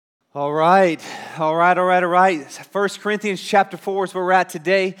All right. 1 Corinthians chapter 4 is where we're at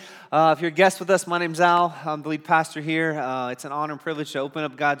today. If you're a guest with us, my name's Al. I'm the lead pastor here. It's an honor and privilege to open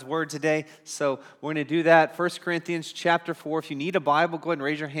up God's Word today. So we're going to do that. 1 Corinthians chapter 4. If you need a Bible, go ahead and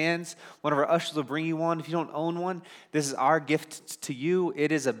raise your hands. One of our ushers will bring you one. If you don't own one, this is our gift to you.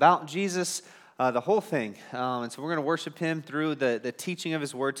 It is about Jesus. The whole thing. And so we're going to worship him through the teaching of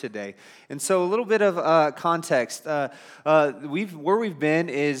his word today. And so a little bit of context. Where we've been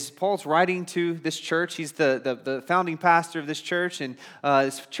is Paul's writing to this church. He's the founding pastor of this church. And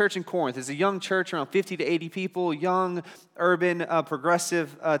this church in Corinth is a young church, around 50 to 80 people, young, urban,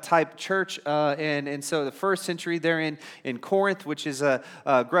 progressive type church. And so the first century they're in Corinth, which is a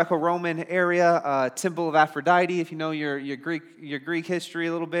Greco-Roman area, temple of Aphrodite, if you know your Greek history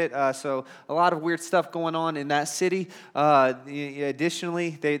a little bit. So a lot of weird stuff going on in that city.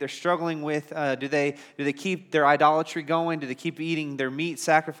 Additionally, they're struggling with do they keep their idolatry going? Do they keep eating their meat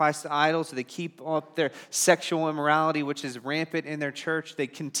sacrificed to idols? Do they keep up their sexual immorality, which is rampant in their church? They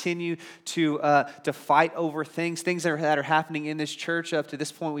continue to fight over things that are happening in this church. Up to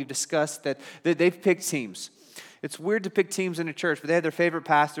this point, we've discussed that they've picked teams. It's weird to pick teams in a church, but they have their favorite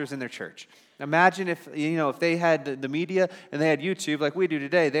pastors in their church. Imagine if they had the media and they had YouTube like we do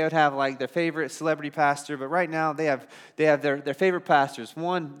today, they would have like their favorite celebrity pastor. But right now they have their favorite pastors.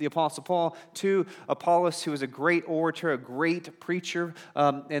 One, the Apostle Paul. Two, Apollos, who was a great orator, a great preacher,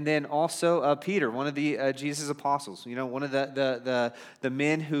 and then also Peter, one of the Jesus apostles. One of the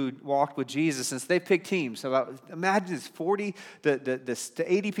men who walked with Jesus. And so they picked teams. So imagine it's 40 to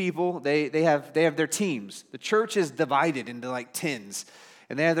 80 people. They have their teams. The church is divided into like tens.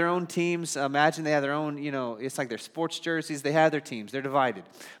 And they have their own teams. Imagine they have their own, it's like their sports jerseys. They have their teams. They're divided.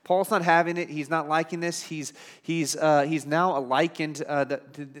 Paul's not having it. He's not liking this. He's now likened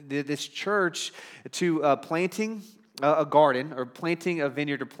this church to planting a garden or planting a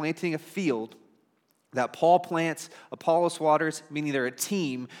vineyard or planting a field that Paul plants, Apollos waters, meaning they're a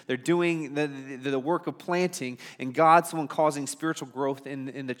team. They're doing the work of planting, and God's the one causing spiritual growth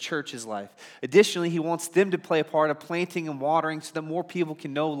in the church's life. Additionally, he wants them to play a part of planting and watering so that more people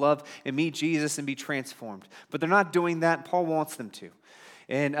can know, love, and meet Jesus and be transformed. But they're not doing that. Paul wants them to.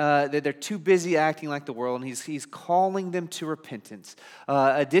 And they're too busy acting like the world, and he's calling them to repentance.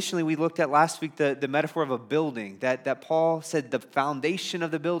 Additionally, we looked at last week the metaphor of a building, that Paul said the foundation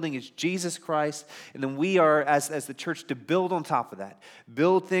of the building is Jesus Christ, and then we are, as the church, to build on top of that.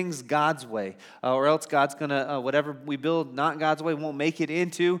 Build things God's way, or else God's going to, whatever we build not God's way won't make it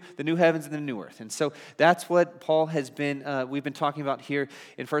into the new heavens and the new earth. And so that's what Paul has been, we've been talking about here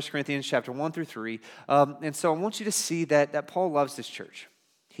in 1 Corinthians chapter 1 through 3. And so I want you to see that Paul loves this church.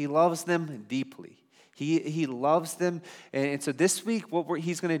 He loves them deeply. He loves them, and so this week, what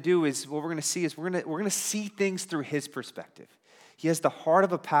he's going to do is what we're going to see is we're going to see things through his perspective. He has the heart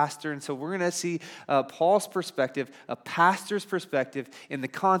of a pastor, and so we're going to see Paul's perspective, a pastor's perspective in the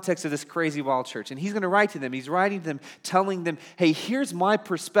context of this crazy wild church. And he's going to write to them. He's writing to them, telling them, "Hey, here's my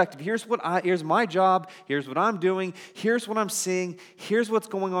perspective. Here's my job. Here's what I'm doing. Here's what I'm seeing. Here's what's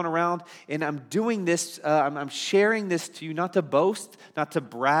going on around. And I'm doing this. I'm sharing this to you, not to boast, not to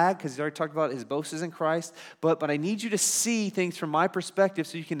brag, because he's already talked about his boast is in Christ. But I need you to see things from my perspective,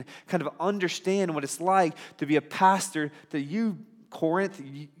 so you can kind of understand what it's like to be a pastor that you." Corinth,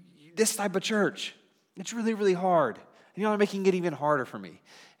 this type of church, it's really, really hard. I'm making it even harder for me.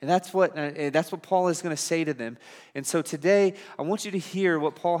 And that's what Paul is going to say to them. And so today, I want you to hear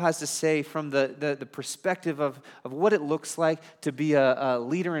what Paul has to say from the perspective of what it looks like to be a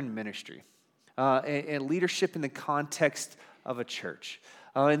leader in ministry, and leadership in the context of a church.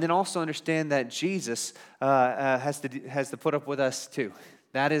 And then also understand that Jesus has to put up with us too.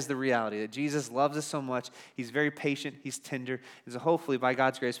 That is the reality, that Jesus loves us so much. He's very patient. He's tender. And so hopefully, by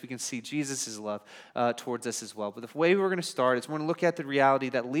God's grace, we can see Jesus' love towards us as well. But the way we're going to start is we're going to look at the reality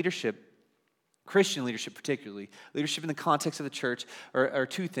that leadership, Christian leadership particularly, leadership in the context of the church are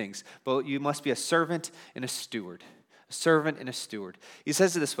two things. But you must be a servant and a steward. A servant and a steward. He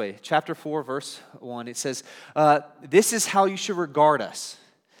says it this way, chapter 4, verse 1. It says, "This is how you should regard us,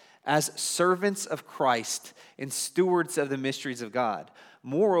 as servants of Christ and stewards of the mysteries of God.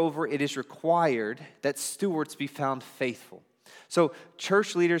 Moreover, it is required that stewards be found faithful." So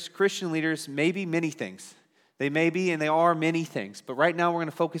church leaders, Christian leaders may be many things. They may be and they are many things. But right now we're going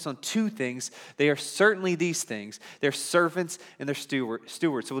to focus on two things. They are certainly these things. They're servants and they're stewards.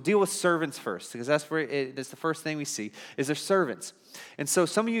 So we'll deal with servants first, because that's the first thing we see is they're servants. And so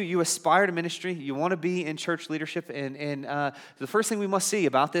some of you aspire to ministry. You want to be in church leadership. And the first thing we must see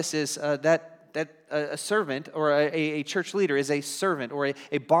about this is that a servant or a church leader is a servant or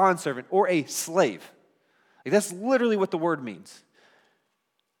a bond servant or a slave. Like that's literally what the word means.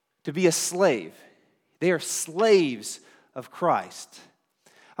 to be a slave. They are slaves of Christ.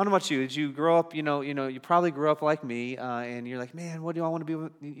 I don't know about you. Did you grow up, you probably grew up like me, and you're like, man, what do I want to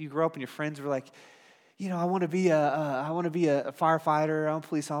be? You grew up and your friends were like, I want to be a firefighter, I want a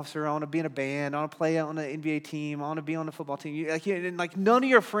police officer, I want to be in a band, I want to play on an NBA team, I want to be on a football team. Like none of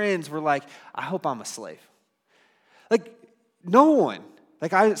your friends were like, I hope I'm a slave. Like no one.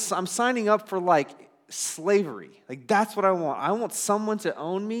 Like I'm signing up for like slavery. Like that's what I want. I want someone to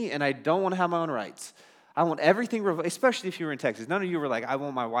own me, and I don't want to have my own rights. I want everything revoked, especially if you were in Texas. None of you were like, I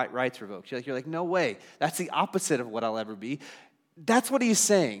want my rights revoked. You're like, no way. That's the opposite of what I'll ever be. That's what he's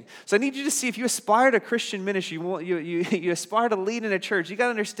saying. So I need you to see, if you aspire to Christian ministry, you aspire to lead in a church, you got to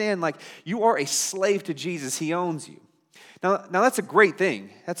understand, like, you are a slave to Jesus. He owns you. Now that's a great thing.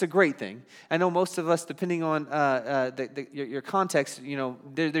 That's a great thing. I know most of us, depending on your context,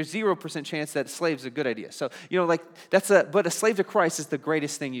 there's 0% chance that slave's a good idea. So, but a slave to Christ is the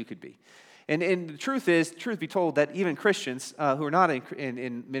greatest thing you could be. And the truth be told, that even Christians who are not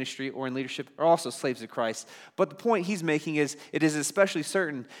in ministry or in leadership are also slaves of Christ. But the point he's making is, it is especially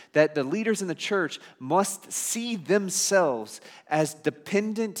certain that the leaders in the church must see themselves as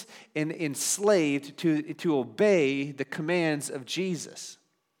dependent and enslaved to obey the commands of Jesus.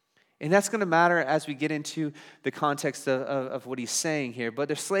 And that's going to matter as we get into the context of what he's saying here. But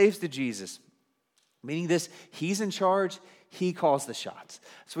they're slaves to Jesus, meaning this: he's in charge. He calls the shots.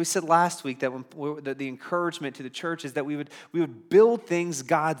 So we said last week that the encouragement to the church is that we would build things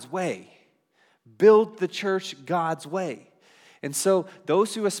God's way. Build the church God's way. And so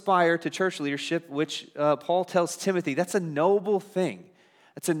those who aspire to church leadership, which Paul tells Timothy, that's a noble thing.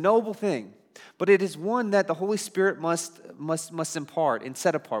 It's a noble thing. But it is one that the Holy Spirit must impart and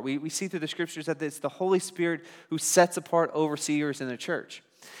set apart. We see through the scriptures that it's the Holy Spirit who sets apart overseers in the church.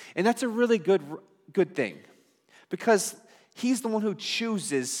 And that's a really good thing, because he's the one who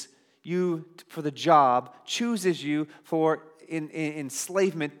chooses you for the job, chooses you for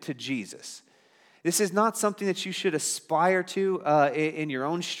enslavement to Jesus. This is not something that you should aspire to in your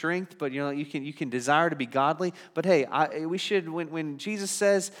own strength, but you can desire to be godly. But hey, we should, when Jesus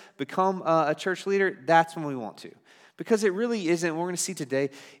says become a church leader, that's when we want to, because it really isn't. We're going to see today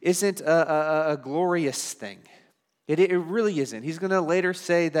isn't a glorious thing. It really isn't. He's going to later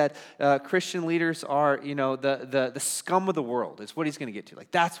say that Christian leaders are, the scum of the world. Is what he's going to get to.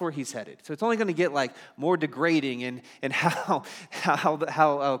 Like, that's where he's headed. So it's only going to get like more degrading in how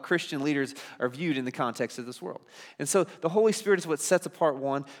Christian leaders are viewed in the context of this world. And so the Holy Spirit is what sets apart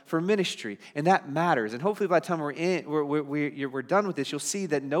one for ministry, and that matters. And hopefully by the time we're done with this, you'll see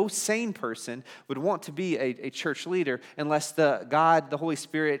that no sane person would want to be a church leader unless the Holy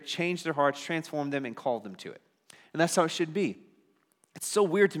Spirit changed their hearts, transformed them, and called them to it. And that's how it should be. It's so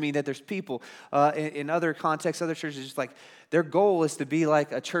weird to me that there's people in other contexts, other churches, just like their goal is to be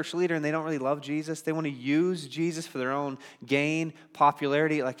like a church leader, and they don't really love Jesus. They want to use Jesus for their own gain,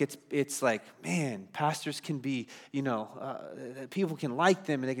 popularity. Like it's like, man, pastors can be, people can like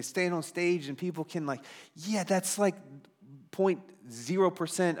them, and they can stand on stage, and people can that's like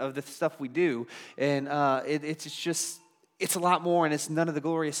 0.0% of the stuff we do, and it's a lot more, and it's none of the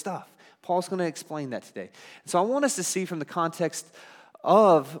glorious stuff. Paul's going to explain that today. So I want us to see from the context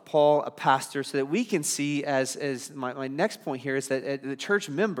of Paul, a pastor, so that we can see, as my next point here is that the church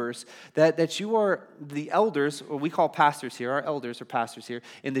members, that you are the elders, or we call pastors here, our elders are pastors here,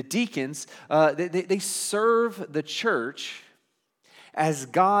 and the deacons, they serve the church as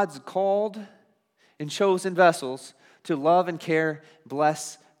God's called and chosen vessels to love and care,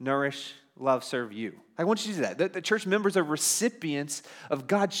 bless, nourish, love, serve you. I want you to do that. The church members are recipients of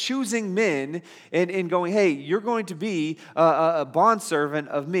God choosing men and going, hey, you're going to be a bondservant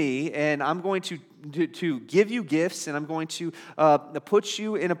of me, and I'm going to give you gifts, and I'm going to put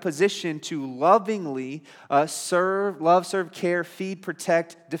you in a position to lovingly serve, care, feed,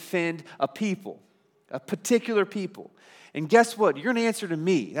 protect, defend a people, a particular people. And guess what? You're going to answer to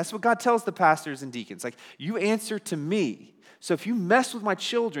me. That's what God tells the pastors and deacons. Like, you answer to me. So if you mess with my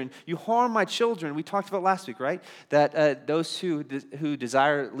children, you harm my children. We talked about last week, right? That those who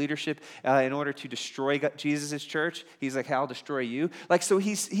desire leadership in order to destroy Jesus' church, he's like, hey, I'll destroy you. Like, so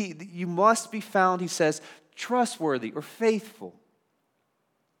you must be found, he says, trustworthy or faithful.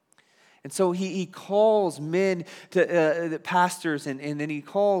 And so he calls men to pastors, and then he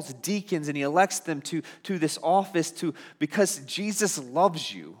calls deacons, and he elects them to this office because Jesus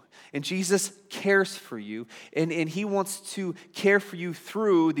loves you. And Jesus cares for you, and he wants to care for you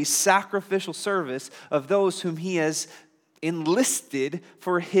through the sacrificial service of those whom he has enlisted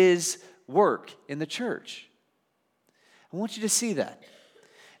for his work in the church. I want you to see that.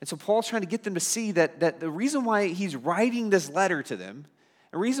 And so Paul's trying to get them to see that the reason why he's writing this letter to them,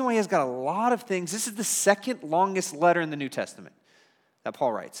 The reason why he has got a lot of things, this is the second longest letter in the New Testament that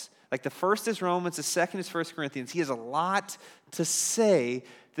Paul writes. Like the first is Romans, the second is 1 Corinthians. He has a lot to say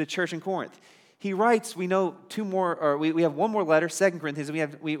to the church in Corinth. He writes, we know two more, or we have one more letter, 2 Corinthians,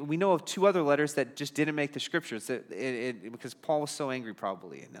 and we know of two other letters that just didn't make the scriptures because Paul was so angry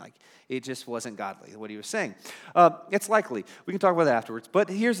probably, and like it just wasn't godly, what he was saying. It's likely. We can talk about that afterwards. But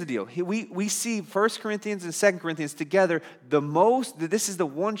here's the deal. We see 1 Corinthians and 2 Corinthians together this is the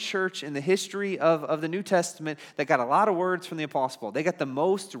one church in the history of the New Testament that got a lot of words from the Apostle Paul. They got the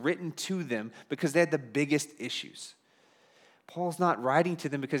most written to them because they had the biggest issues. Paul's not writing to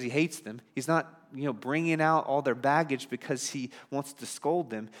them because he hates them. He's not, bringing out all their baggage because he wants to scold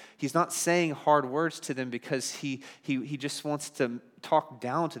them. He's not saying hard words to them because he just wants to talk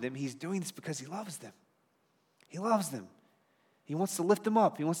down to them. He's doing this because he loves them. He loves them. He wants to lift them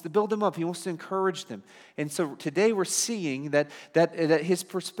up. He wants to build them up. He wants to encourage them. And so today we're seeing that his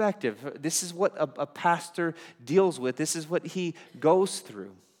perspective, this is what a pastor deals with. This is what he goes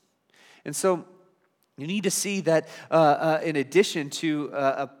through. And so you need to see that in addition to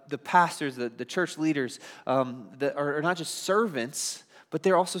the pastors, the church leaders, that are not just servants, but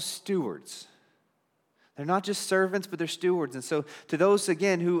they're also stewards. They're not just servants, but they're stewards. And so to those,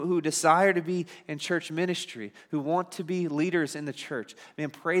 again, who desire to be in church ministry, who want to be leaders in the church,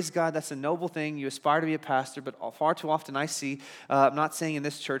 man, praise God, that's a noble thing. You aspire to be a pastor, but far too often I see, I'm not saying in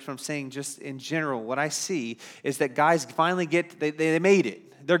this church, but I'm saying just in general, what I see is that guys finally they made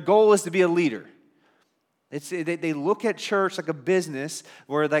it. Their goal is to be a leader. They look at church like a business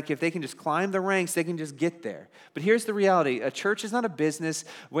where like if they can just climb the ranks, they can just get there. But here's the reality. A church is not a business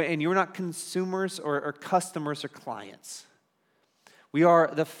and you're not consumers or customers or clients. We are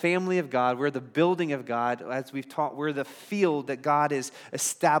the family of God. We're the building of God. As we've taught, we're the field that God is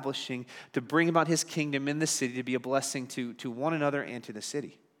establishing to bring about his kingdom in the city to be a blessing to one another and to the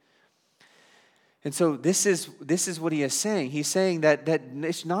city. And so this is what he is saying. He's saying that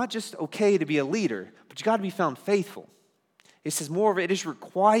it's not just okay to be a leader, but you got to be found faithful. He says more of it is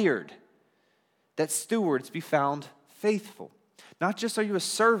required that stewards be found faithful. Not just are you a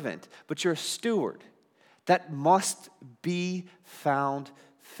servant, but you're a steward that must be found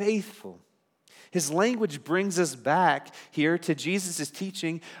faithful. His language brings us back here to Jesus'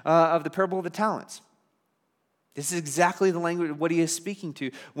 teaching of the parable of the talents. This is exactly the language of what he is speaking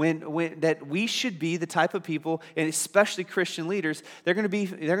to. When that we should be the type of people, and especially Christian leaders, they're going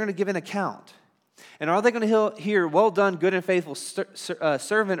to give an account. And are they going to hear, "Well done, good and faithful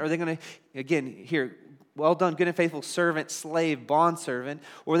servant"? Or are they going to again hear, "Well done, good and faithful servant, slave, bondservant"?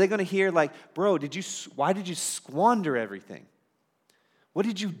 Or are they going to hear like, "Bro, why did you squander everything? What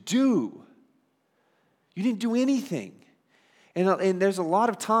did you do? You didn't do anything." And there's a lot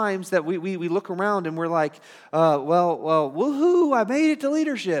of times that we look around and we're like, well, woohoo, I made it to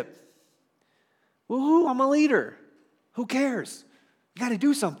leadership. Woohoo, I'm a leader. Who cares? You got to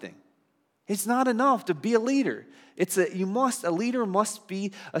do something. It's not enough to be a leader. A leader must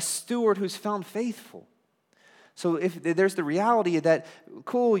be a steward who's found faithful. So if there's the reality that,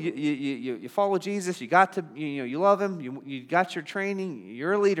 cool, you follow Jesus, you love him, you got your training,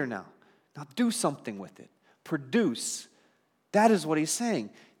 you're a leader now. Now do something with it. Produce. That is what he's saying.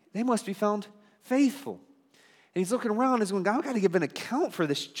 They must be found faithful. And he's looking around and he's going, I've got to give an account for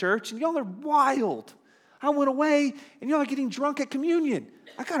this church, and y'all are wild. I went away, and y'all are getting drunk at communion.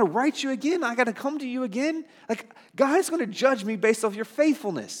 I got to write you again. I got to come to you again. Like, God is going to judge me based off your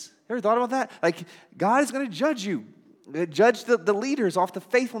faithfulness. Ever thought about that? Like, God is going to judge you. Judge the leaders off the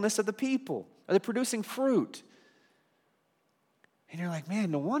faithfulness of the people. Are they producing fruit? And you're like,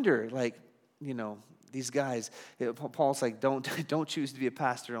 man, no wonder, these guys, Paul's like, don't choose to be a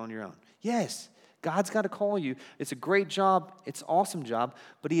pastor on your own. Yes, God's got to call you. It's a great job. It's an awesome job.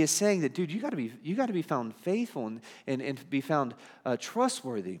 But he is saying that, dude, you got to be found faithful and be found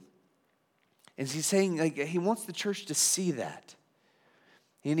trustworthy. And he's saying, like, he wants the church to see that.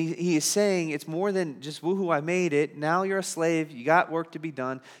 And he is saying it's more than just, woohoo, I made it. Now you're a slave. You got work to be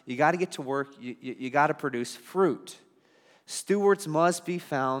done. You got to get to work. You got to produce fruit. Stewards must be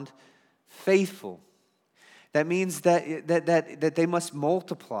found faithful. That means that they must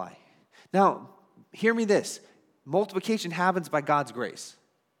multiply. Now, hear me this. Multiplication happens by God's grace.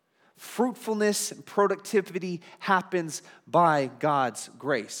 Fruitfulness and productivity happens by God's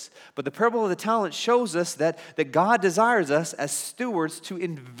grace. But the parable of the talent shows us that God desires us as stewards to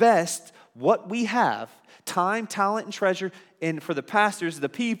invest what we have, time, talent, and treasure, and for the pastors, the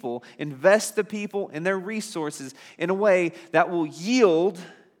people, invest the people and their resources in a way that will yield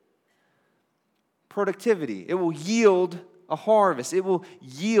productivity. It will yield a harvest. It will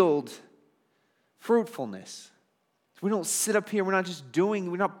yield fruitfulness We don't sit up here, we're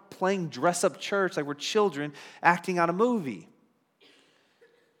not playing dress-up church like we're children acting out a movie.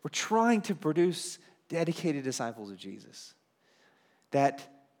 We're trying to produce dedicated disciples of Jesus. That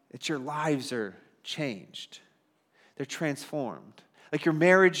your lives are changed. They're transformed. Like your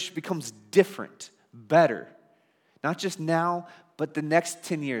marriage becomes different, better. Not just now, but the next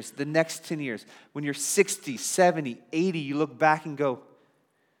 10 years, the next 10 years. When you're 60, 70, 80, you look back and go,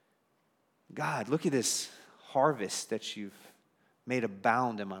 God, look at this harvest that you've made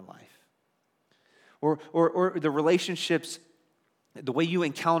abound in my life. Or the relationships, the way you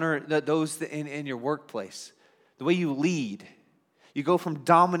encounter those in your workplace, the way you lead. You go from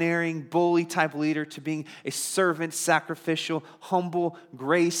domineering, bully type leader to being a servant, sacrificial, humble,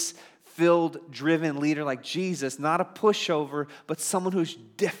 grace-filled, driven leader like Jesus. Not a pushover, but someone who's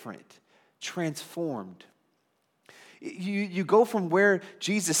different, transformed. You go from where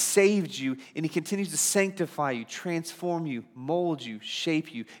Jesus saved you, and he continues to sanctify you, transform you, mold you,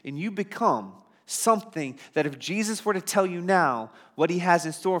 shape you, and you become something that if Jesus were to tell you now what he has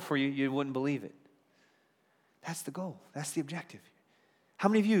in store for you, you wouldn't believe it. That's the goal. That's the objective. How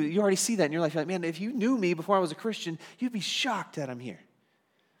many of you already see that in your life? You're like, man, if you knew me before I was a Christian, you'd be shocked that I'm here.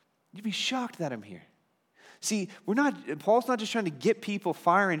 You'd be shocked that I'm here. See, Paul's not just trying to get people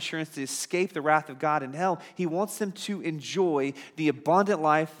fire insurance to escape the wrath of God in hell. He wants them to enjoy the abundant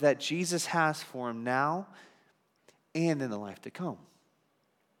life that Jesus has for them now and in the life to come.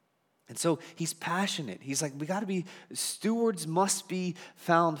 And so he's passionate. He's like, stewards must be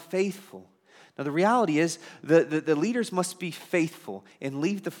found faithful. Now, the reality is the leaders must be faithful and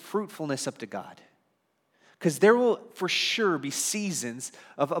leave the fruitfulness up to God. Because there will for sure be seasons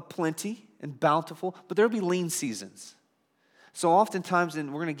of plenty and bountiful, but there will be lean seasons. So oftentimes,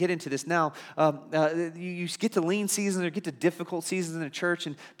 and we're going to get into this now, you get to lean seasons or get to difficult seasons in the church,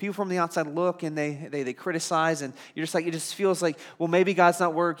 and people from the outside look and they criticize, and you're just like, it just feels like, well, maybe God's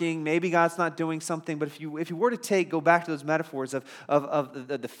not working, maybe God's not doing something. But if you were to go back to those metaphors of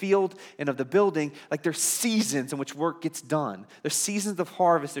the field and of the building, like there's seasons in which work gets done. There's seasons of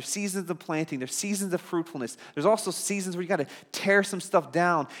harvest, there's seasons of planting, there's seasons of fruitfulness. There's also seasons where you got to tear some stuff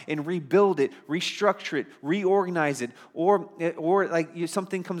down and rebuild it, restructure it, reorganize it, or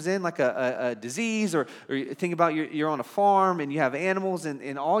something comes in like a disease, or you think about you're on a farm and you have animals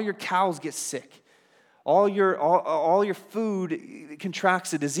and all your cows get sick. All your food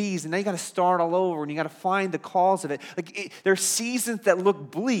contracts a disease, and now you got to start all over and you got to find the cause of it. There are seasons that look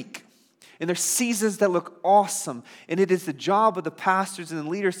bleak, and there's seasons that look awesome. And it is the job of the pastors and the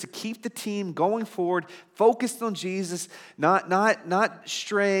leaders to keep the team going forward, focused on Jesus, not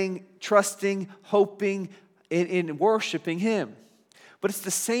straying, trusting, hoping, in worshiping him. But it's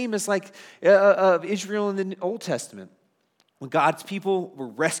the same as of Israel in the Old Testament. When God's people were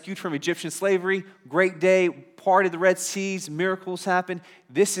rescued from Egyptian slavery, great day, parted the Red Seas, miracles happened.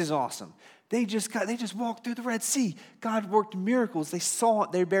 This is awesome. They just walked through the Red Sea. God worked miracles. They saw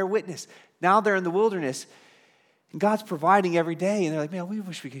it. They bear witness. Now they're in the wilderness, and God's providing every day. And they're like, man, we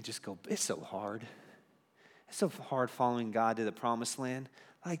wish we could just go. It's so hard. It's so hard following God to the promised land.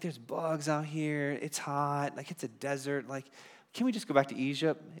 There's bugs out here. It's hot. It's a desert. Can we just go back to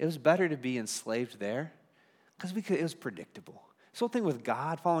Egypt? It was better to be enslaved there because it was predictable. This whole thing with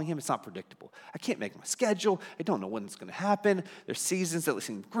God, following him, it's not predictable. I can't make my schedule. I don't know when it's going to happen. There's seasons that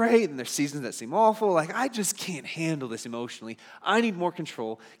seem great, and there's seasons that seem awful. I just can't handle this emotionally. I need more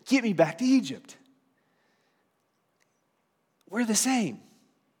control. Get me back to Egypt. We're the same.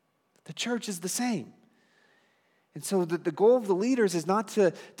 The church is the same. And so the goal of the leaders is not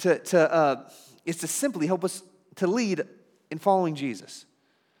is to simply help us to lead in following Jesus.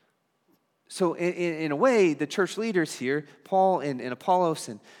 So in a way, the church leaders here, Paul and Apollos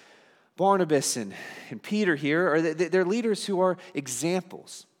and Barnabas and Peter here, they're leaders who are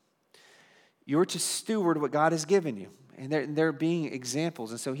examples. You're to steward what God has given you. And they're being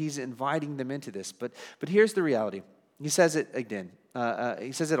examples. And so he's inviting them into this. But here's the reality. He says it again.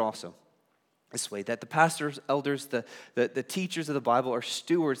 He says it also this way, that the pastors, elders, the teachers of the Bible are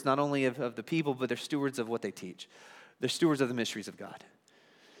stewards not only of the people, but they're stewards of what they teach. They're stewards of the mysteries of God.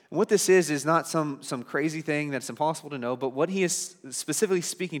 And what this is not some crazy thing that's impossible to know, but what he is specifically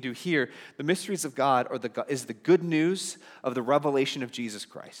speaking to here, the mysteries of God is the good news of the revelation of Jesus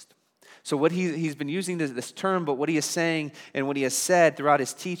Christ. So what he's been using this term, but what he is saying and what he has said throughout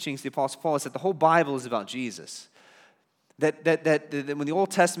his teachings, the Apostle Paul, is that the whole Bible is about Jesus. That when the Old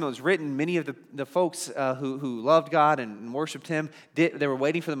Testament was written, many of the folks who loved God and worshiped him, they were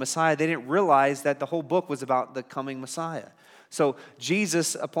waiting for the Messiah. They didn't realize that the whole book was about the coming Messiah. So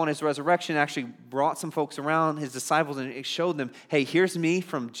Jesus, upon his resurrection, actually brought some folks around, his disciples, and showed them, hey, here's me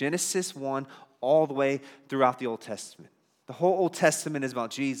from Genesis 1 all the way throughout the Old Testament. The whole Old Testament is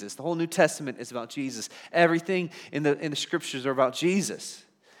about Jesus. The whole New Testament is about Jesus. Everything in the scriptures are about Jesus.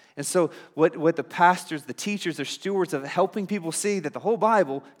 And so what the pastors, the teachers, are stewards of helping people see that the whole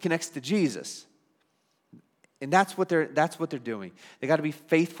Bible connects to Jesus. And that's what they're doing. They got to be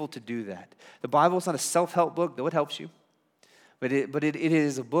faithful to do that. The Bible is not a self-help book, though it helps you. But it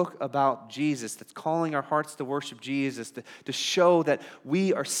is a book about Jesus that's calling our hearts to worship Jesus, to show that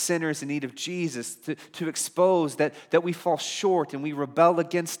we are sinners in need of Jesus, to expose that we fall short and we rebel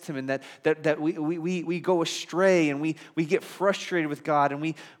against Him, and that we go astray and we get frustrated with God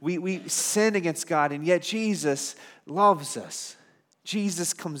and we sin against God, and yet Jesus loves us.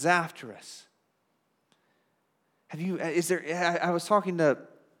 Jesus comes after us. I was talking to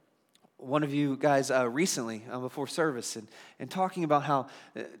one of you guys recently before service and talking about how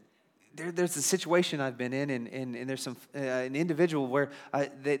there's a situation I've been in, and there's an individual where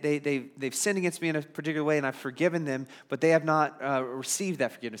they've sinned against me in a particular way, and I've forgiven them, but they have not received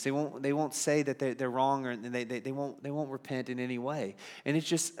that forgiveness. They won't say that they're wrong, or they won't repent in any way. And it's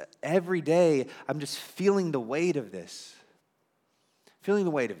just every day I'm just feeling the weight of this.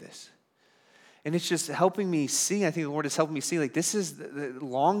 And it's just helping me see, I think the Lord is helping me see, like, this is the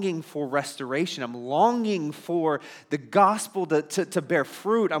longing for restoration. I'm longing for the gospel to bear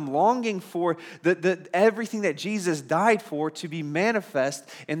fruit. I'm longing for everything that Jesus died for to be manifest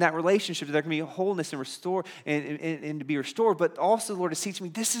in that relationship. There can be wholeness and restore and to be restored. But also the Lord is teaching me,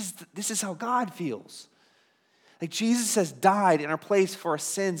 this is how God feels. Like, Jesus has died in our place for our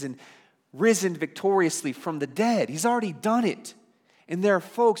sins and risen victoriously from the dead. He's already done it. And there are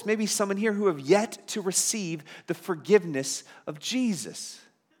folks, maybe some in here, who have yet to receive the forgiveness of Jesus.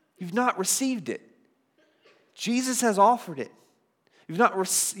 You've not received it. Jesus has offered it. You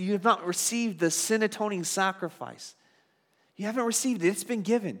have not received the sin-atoning sacrifice. You haven't received it. It's been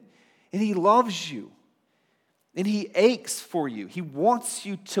given. And He loves you. And He aches for you. He wants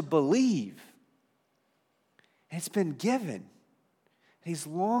you to believe. And it's been given. And He's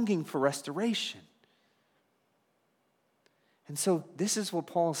longing for restoration. And so this is what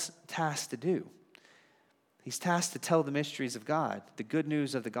Paul's tasked to do. He's tasked to tell the mysteries of God, the good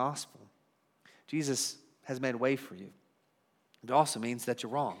news of the gospel. Jesus has made a way for you. It also means that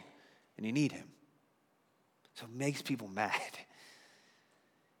you're wrong and you need Him. So it makes people mad.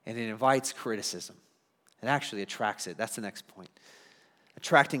 And it invites criticism. It actually attracts it. That's the next point.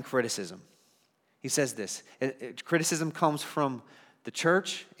 Attracting criticism. He says this. Criticism comes from the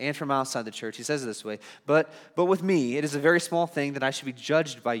church and from outside the church. He says it this way, but with me, it is a very small thing that I should be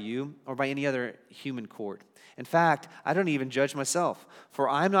judged by you or by any other human court. In fact, I don't even judge myself, for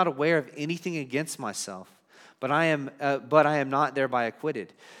I am not aware of anything against myself, but I am not thereby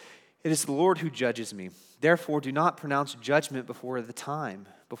acquitted. It is the Lord who judges me. Therefore, do not pronounce judgment before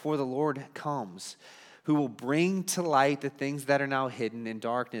the Lord comes, who will bring to light the things that are now hidden in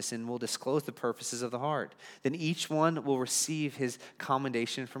darkness and will disclose the purposes of the heart. Then each one will receive his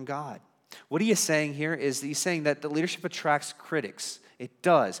commendation from God. What he is saying here is that he's saying that the leadership attracts critics. It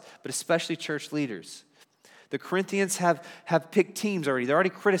does, but especially church leaders. The Corinthians have picked teams already. They're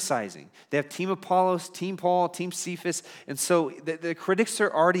already criticizing. They have Team Apollos, Team Paul, Team Cephas. And so the critics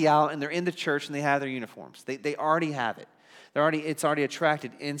are already out, and they're in the church, and they have their uniforms. They already have it. It's already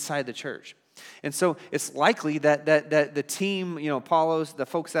attracted inside the church. And so it's likely that the team, Apollos, the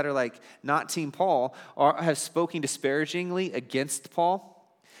folks that are like not Team Paul, have spoken disparagingly against Paul,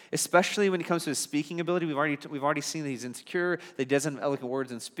 especially when it comes to his speaking ability. We've already seen that he's insecure, that he doesn't have eloquent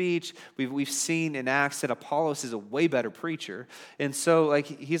words in speech. We've seen in Acts that Apollos is a way better preacher. And so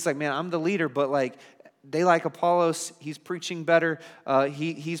he's like, man, I'm the leader, but they like Apollos. He's preaching better.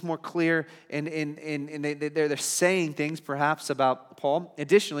 He's more clear, and they're saying things perhaps about Paul.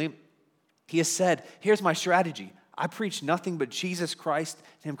 Additionally, he has said, here's my strategy. I preach nothing but Jesus Christ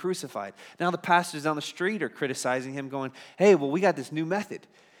and Him crucified. Now the pastors down the street are criticizing him, going, hey, well, we got this new method.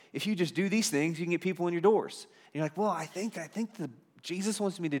 If you just do these things, you can get people in your doors. And you're like, well, I think Jesus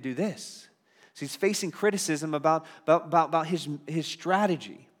wants me to do this. So he's facing criticism about his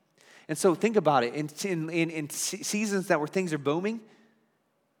strategy. And so think about it. In seasons where things are booming,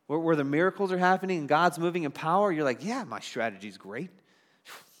 where the miracles are happening and God's moving in power, you're like, yeah, my strategy's great.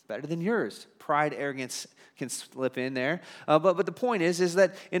 Better than yours. Pride, arrogance can slip in there. But the point is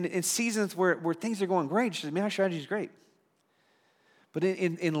that in seasons where things are going great, man, our strategy is great. But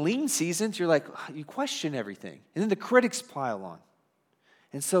in lean seasons, you're like, you question everything. And then the critics pile on.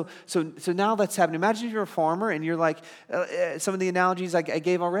 And so now that's happening. Imagine if you're a farmer and you're like, some of the analogies I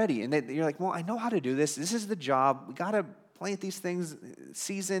gave already. And you're like, well, I know how to do this. This is the job. We got to plant these things,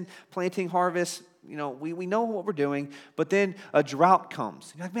 season, planting, harvest. we know what we're doing, but then a drought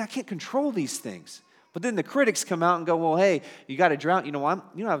comes. You're like, man, I can't control these things. But then the critics come out and go, well, hey, you got a drought. You know what?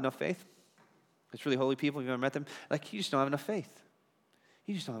 You don't have enough faith. It's really holy people. You've never met them. Like, you just don't have enough faith.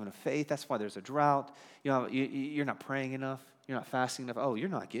 You just don't have enough faith. That's why there's a drought. You're not praying enough. You're not fasting enough. Oh, you're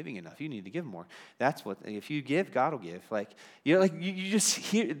not giving enough. You need to give more. That's what, if you give, God will give. You just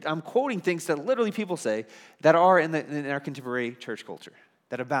hear, I'm quoting things that literally people say that are in our contemporary church culture,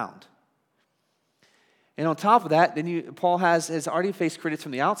 that abound. And on top of that, then Paul has already faced critics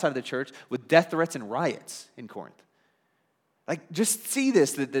from the outside of the church with death threats and riots in Corinth. Like, just see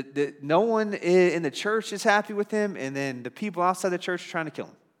this, that no one in the church is happy with him, and then the people outside the church are trying to kill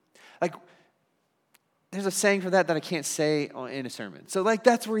him. Like, there's a saying for that I can't say in a sermon. So,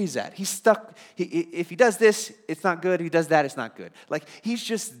 that's where he's at. He's stuck. If he does this, it's not good. If he does that, it's not good. Like, he's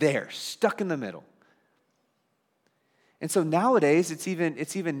just there, stuck in the middle. And so nowadays, it's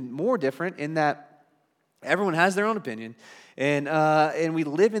even more different in that everyone has their own opinion, and we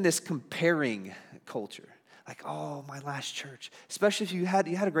live in this comparing culture. Like, oh, my last church. Especially if you had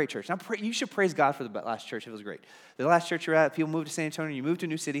a great church. Now, you should praise God for the last church. It was great. The last church you're at, people moved to San Antonio, you moved to a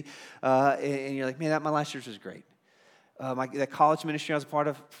new city, and you're like, man, my last church was great. That college ministry I was a part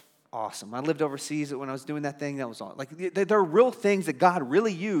of, awesome. I lived overseas when I was doing that thing. That was all. Like, there are real things that God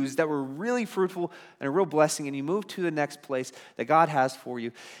really used that were really fruitful and a real blessing, and you move to the next place that God has for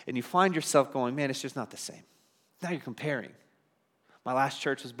you, and you find yourself going, man, it's just not the same. Now you're comparing. My last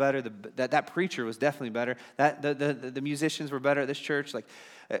church was better. That preacher was definitely better. The musicians were better at this church. Like,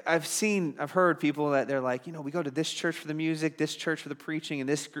 I've heard people that they're like, we go to this church for the music, this church for the preaching, and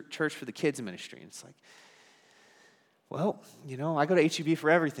this church for the kids ministry. And it's like, well, I go to HEB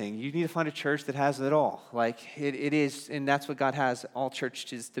for everything. You need to find a church that has it all. Like, it is, and that's what God has all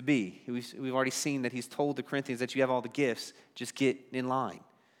churches to be. We've already seen that he's told the Corinthians that you have all the gifts. Just get in line.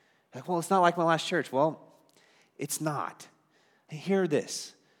 Like, well, it's not like my last church. Well, it's not. Hear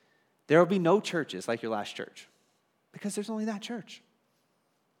this. There will be no churches like your last church because there's only that church.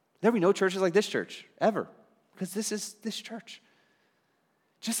 There will be no churches like this church ever because this is this church.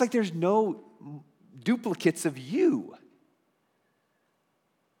 Just like there's no duplicates of you.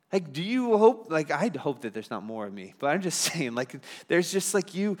 Like, do you hope, I hope that there's not more of me, but I'm just saying, there's just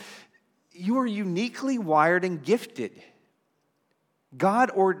you are uniquely wired and gifted. God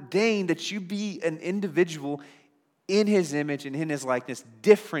ordained that you be an individual in his image and in his likeness,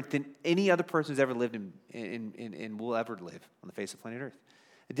 different than any other person who's ever lived and will ever live on the face of planet Earth.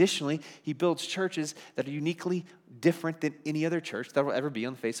 Additionally, he builds churches that are uniquely different than any other church that will ever be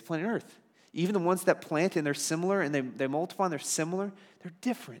on the face of planet Earth. Even the ones that plant and they're similar and they multiply and they're similar, they're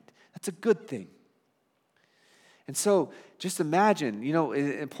different. That's a good thing. And so just imagine,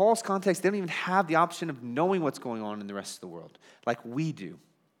 in Paul's context, they don't even have the option of knowing what's going on in the rest of the world like we do.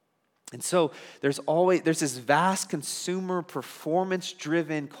 And so there's this vast consumer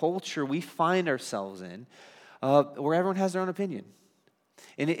performance-driven culture we find ourselves in where everyone has their own opinion.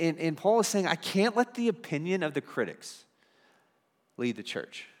 And Paul is saying, I can't let the opinion of the critics lead the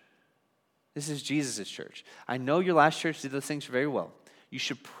church. This is Jesus' church. I know your last church did those things very well. You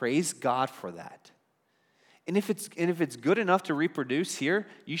should praise God for that. And if it's good enough to reproduce here,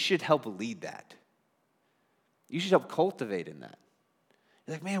 you should help lead that. You should help cultivate in that.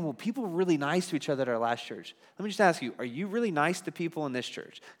 You're like, man, well, people were really nice to each other at our last church. Let me just ask you, are you really nice to people in this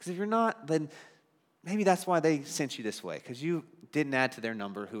church? Because if you're not, then maybe that's why they sent you this way, because you didn't add to their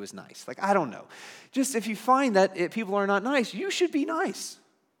number who was nice. I don't know. Just if you find that people are not nice, you should be nice.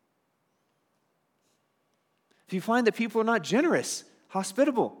 If you find that people are not generous,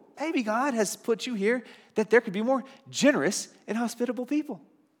 hospitable, maybe God has put you here that there could be more generous and hospitable people.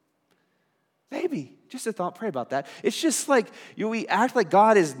 Maybe. Just a thought. Pray about that. It's just we act like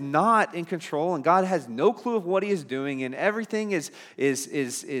God is not in control and God has no clue of what he is doing and everything is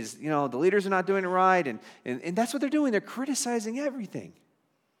the leaders are not doing it right and that's what they're doing. They're criticizing everything.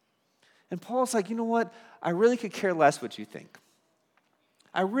 And Paul's like, you know what? I really could care less what you think.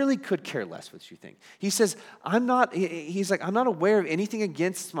 I really could care less what you think. He says, I'm not aware of anything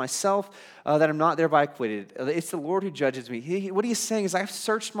against myself that I'm not thereby acquitted. It's the Lord who judges me. What he's saying is, I've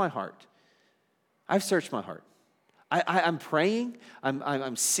searched my heart. I've searched my heart. I'm praying.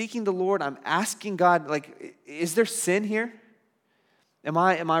 I'm seeking the Lord. I'm asking God, is there sin here? Am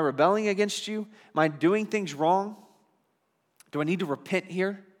I rebelling against you? Am I doing things wrong? Do I need to repent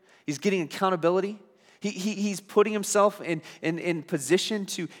here? He's getting accountability. He's putting himself in position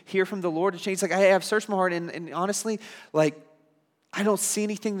to hear from the Lord to change. I have searched my heart, and honestly, I don't see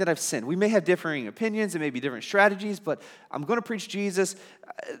anything that I've sinned. We may have differing opinions, and maybe different strategies, but I'm going to preach Jesus.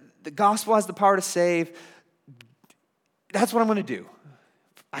 The gospel has the power to save. That's what I'm going to do.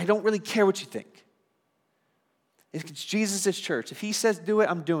 I don't really care what you think. It's Jesus' church. If he says do it,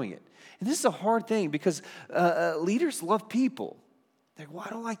 I'm doing it. And this is a hard thing because leaders love people. They're like, well, I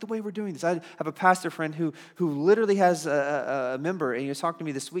don't like the way we're doing this. I have a pastor friend who literally has a member, and he was talking to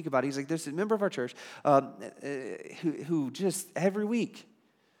me this week about it. He's like, there's a member of our church who just every week,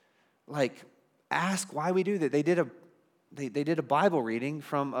 like, ask why we do that. They did a Bible reading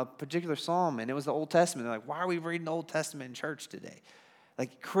from a particular psalm, and it was the Old Testament. They're like, why are we reading the Old Testament in church today?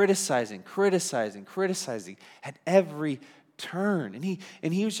 Like criticizing at every turn.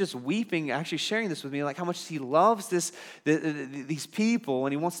 And he was just weeping, actually sharing this with me, like how much he loves these people,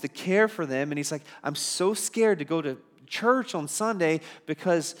 and he wants to care for them. And he's like, I'm so scared to go to church on Sunday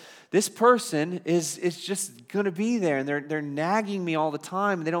because this person is just going to be there, and they're nagging me all the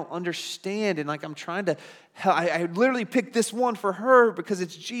time, and they don't understand. And like I'm trying to help. I literally picked this one for her because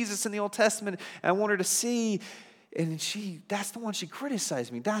it's Jesus in the Old Testament, and I want her to see. And that's the one she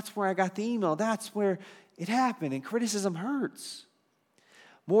criticized me. That's where I got the email. That's where it happened. And criticism hurts.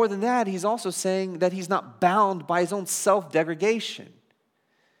 More than that, he's also saying that he's not bound by his own self-degradation.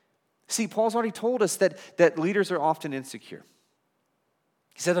 See, Paul's already told us that leaders are often insecure.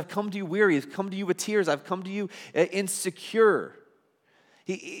 He said, I've come to you weary. I've come to you with tears. I've come to you insecure.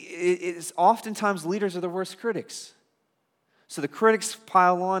 It's oftentimes leaders are the worst critics. So the critics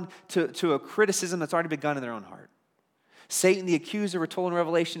pile on to a criticism that's already begun in their own heart. Satan, the accuser, we're told in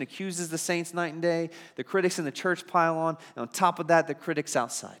Revelation, accuses the saints night and day. The critics in the church pile on. And on top of that, the critics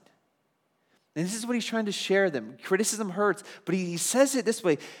outside. And this is what he's trying to share them. Criticism hurts, but he says it this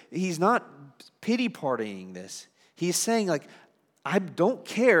way. He's not pity partying this. He's saying, like, I don't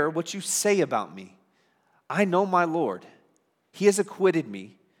care what you say about me. I know my Lord. He has acquitted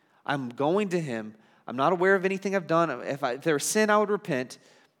me. I'm going to him. I'm not aware of anything I've done. If there was sin, I would repent.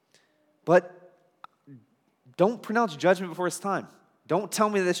 But don't pronounce judgment before it's time. Don't tell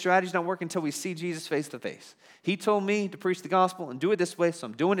me that this strategy's not working until we see Jesus face to face. He told me to preach the gospel and do it this way, so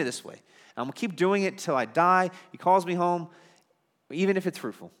I'm doing it this way. And I'm going to keep doing it until I die. He calls me home, even if it's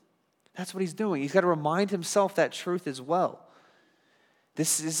fruitful. That's what he's doing. He's got to remind himself that truth as well.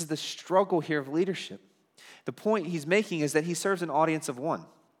 This is the struggle here of leadership. The point he's making is that he serves an audience of one.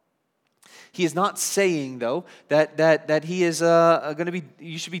 He is not saying, though, that he is going to be,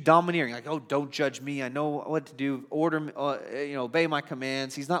 you should be domineering. Like, oh, don't judge me. I know what to do. Obey my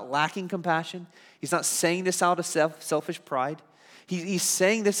commands. He's not lacking compassion. He's not saying this out of selfish pride. He's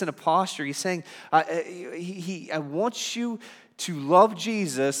saying this in a posture. He's saying, I want you to love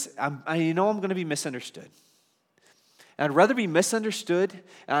Jesus. I know I'm going to be misunderstood. And I'd rather be misunderstood,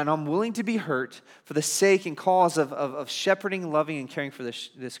 and I'm willing to be hurt for the sake and cause of shepherding, loving, and caring for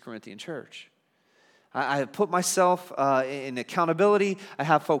this Corinthian church. I have put myself in accountability. I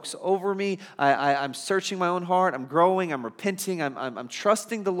have folks over me. I'm searching my own heart. I'm growing. I'm repenting. I'm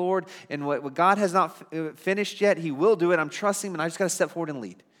trusting the Lord. And what God has not finished yet, he will do it. I'm trusting him, and I just got to step forward and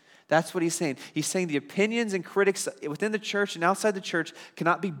lead. That's what he's saying. He's saying the opinions and critics within the church and outside the church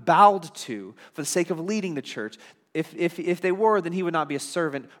cannot be bowed to for the sake of leading the church. If they were, then he would not be a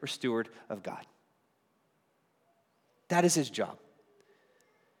servant or steward of God. That is his job.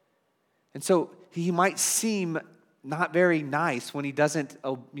 And so he might seem not very nice when he doesn't,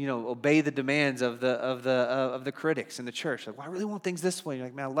 obey the demands of the critics in the church. Like, well, I really want things this way. You're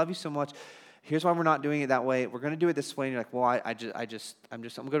like, man, I love you so much. Here's why we're not doing it that way. We're going to do it this way. And you're like, well, I'm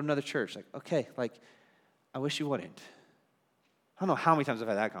going to go to another church. Like, okay, like, I wish you wouldn't. I don't know how many times I've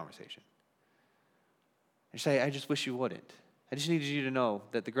had that conversation. And say, I just wish you wouldn't. I just need you to know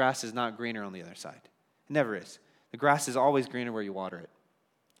that the grass is not greener on the other side. It never is. The grass is always greener where you water it.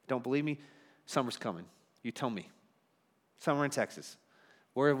 Don't believe me? Summer's coming. You tell me. Somewhere in Texas.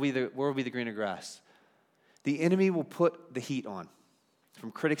 Where will be the greener grass? The enemy will put the heat on.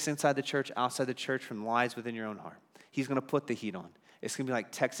 From critics inside the church, outside the church, from lies within your own heart. He's going to put the heat on. It's going to be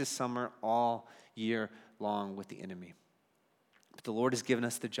like Texas summer all year long with the enemy. But the Lord has given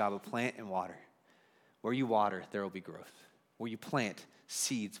us the job of plant and water. Where you water, there will be growth. Where you plant,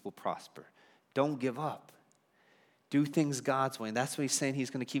 seeds will prosper. Don't give up. Do things God's way. And that's what he's saying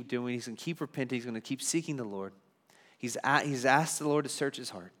he's going to keep doing. He's going to keep repenting. He's going to keep seeking the Lord. He's asked the Lord to search his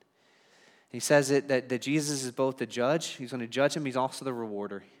heart. He says that Jesus is both the judge. He's going to judge him. He's also the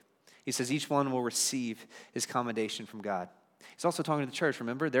rewarder. He says each one will receive his commendation from God. He's also talking to the church.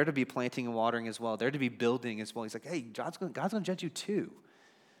 Remember, they're to be planting and watering as well. They're to be building as well. He's like, hey, God's going to judge you too.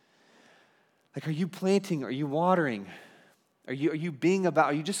 Like, are you planting? Are you watering? Are you being about?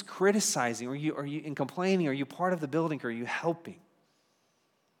 Are you just criticizing? Are you in complaining? Are you part of the building? Or are you helping?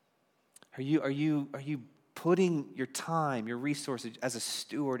 Are you putting your time, your resources as a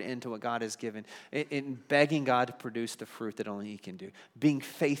steward into what God has given, in begging God to produce the fruit that only he can do, being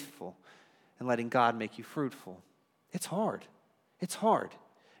faithful and letting God make you fruitful? It's hard. It's hard.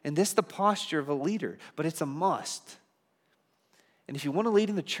 And this is the posture of a leader, but it's a must. And if you want to lead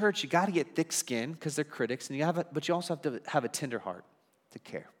in the church, you got to get thick skin because they're critics, but you also have to have a tender heart to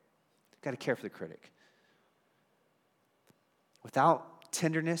care. You got to care for the critic. Without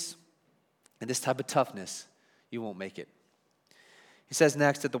tenderness and this type of toughness, you won't make it. He says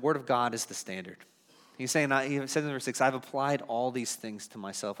next that the word of God is the standard. He says in verse 6, I've applied all these things to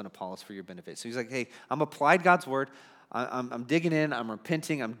myself and Apollos for your benefit. So he's like, hey, I'm applied God's word. I'm digging in. I'm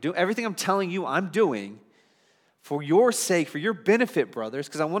repenting. Everything I'm telling you, I'm doing for your sake, for your benefit, brothers,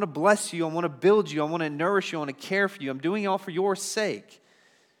 because I want to bless you. I want to build you. I want to nourish you. I want to care for you. I'm doing it all for your sake.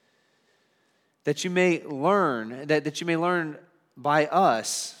 That you may learn, that you may learn by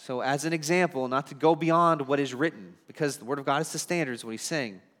us, so as an example, not to go beyond what is written, because the word of God is the standard, is what he's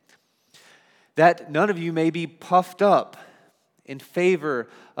saying. That none of you may be puffed up in favor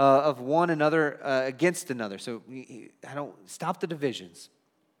of one another against another. So I don't stop the divisions.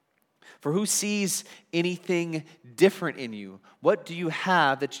 For who sees anything different in you? What do you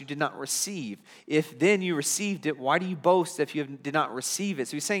have that you did not receive? If then you received it, why do you boast if you did not receive it?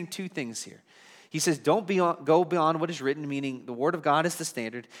 So he's saying two things here. He says, don't go beyond what is written, meaning the word of God is the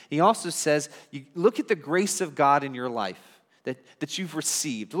standard. He also says, you look at the grace of God in your life that you've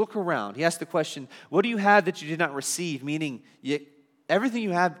received. Look around. He asked the question, what do you have that you did not receive? Meaning, everything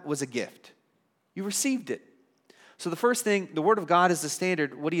you had was a gift. You received it. So the first thing, the word of God is the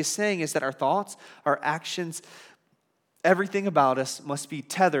standard. What he is saying is that our thoughts, our actions, everything about us must be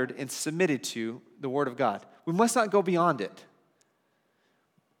tethered and submitted to the word of God. We must not go beyond it.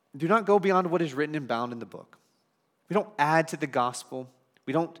 Do not go beyond what is written and bound in the book. We don't add to the gospel.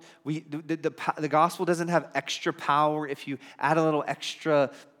 The gospel doesn't have extra power if you add a little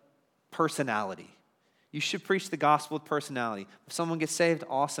extra personality. You should preach the gospel with personality. If someone gets saved,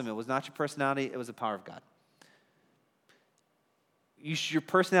 awesome. It was not your personality, it was the power of God. Your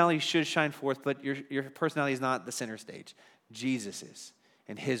personality should shine forth, but your personality is not the center stage. Jesus is,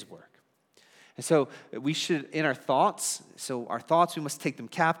 and his work. And so we should, in our thoughts, we must take them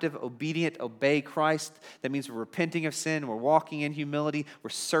captive, obedient, obey Christ. That means we're repenting of sin, we're walking in humility,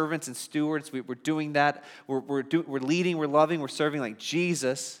 we're servants and stewards, we're doing that, we're leading, we're loving, we're serving like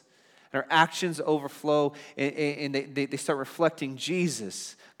Jesus. And our actions overflow, and they start reflecting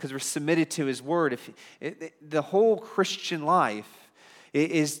Jesus because we're submitted to his word. The whole Christian life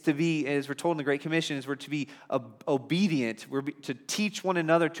is to be, as we're told in the Great Commission, we're to be obedient. We're to teach one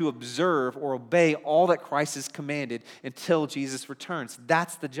another to observe or obey all that Christ has commanded until Jesus returns.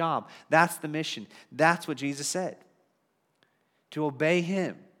 That's the job. That's the mission. That's what Jesus said. To obey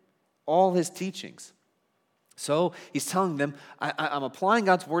him, all his teachings. So he's telling them, I'm applying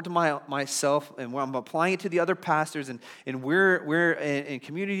God's word to myself, and I'm applying it to the other pastors, and we're in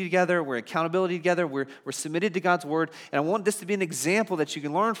community together, we're in accountability together, we're submitted to God's word, and I want this to be an example that you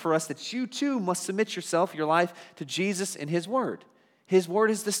can learn for us, that you too must submit yourself, your life, to Jesus and his word. His word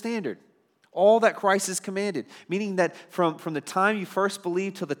is the standard. All that Christ has commanded, meaning that from the time you first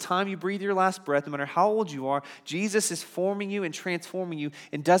believe till the time you breathe your last breath, no matter how old you are, Jesus is forming you and transforming you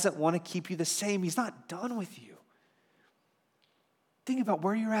and doesn't want to keep you the same. He's not done with you. Think about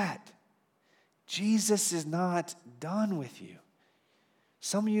where you're at. Jesus is not done with you.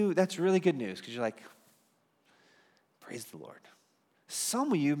 Some of you, that's really good news because you're like, praise the Lord.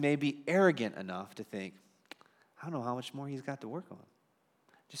 Some of you may be arrogant enough to think, I don't know how much more he's got to work on.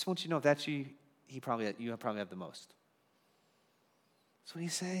 Just want you to know if that's you, you probably have the most. That's what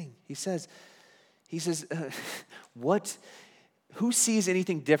he's saying. He says, who sees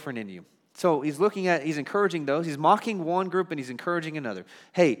anything different in you? So he's encouraging those. He's mocking one group and he's encouraging another.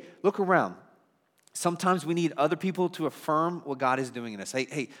 Hey, look around. Sometimes we need other people to affirm what God is doing in us.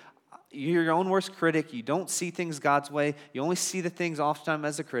 Hey, you're your own worst critic. You don't see things God's way. You only see the things oftentimes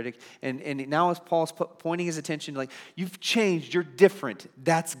as a critic. And now as Paul's pointing his attention, like, you've changed. You're different.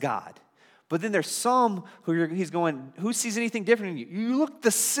 That's God. But then there's some he's going, who sees anything different in you? You look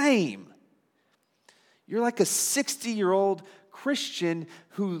the same. You're like a 60-year-old Christian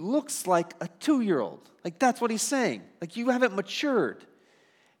who looks like a 2-year-old. Like, that's what he's saying. Like, you haven't matured.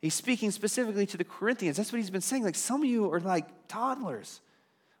 He's speaking specifically to the Corinthians. That's what he's been saying. Like, some of you are like toddlers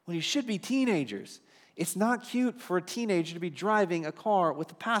when you should be teenagers. It's not cute for a teenager to be driving a car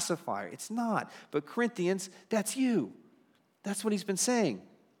with a pacifier. It's not. But Corinthians, that's you. That's what he's been saying.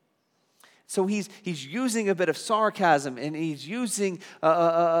 So he's using a bit of sarcasm, and he's using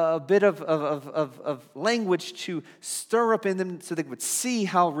a bit of language to stir up in them so they would see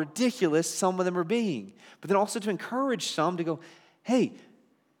how ridiculous some of them are being. But then also to encourage some to go, hey,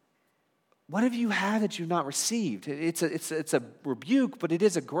 what have you had that you've not received? It's a rebuke, but it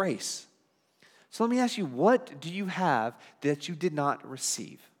is a grace. So let me ask you, what do you have that you did not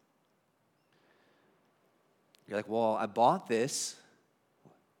receive? You're like, well, I bought this.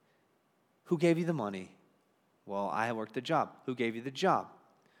 Who gave you the money? Well, I worked the job. Who gave you the job?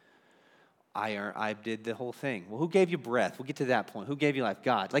 I did the whole thing. Well, who gave you breath? We'll get to that point. Who gave you life?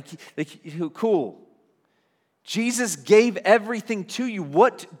 God. Cool. Jesus gave everything to you.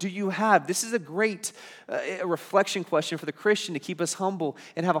 What do you have? This is a great reflection question for the Christian to keep us humble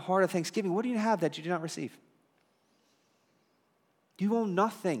and have a heart of thanksgiving. What do you have that you did not receive? You own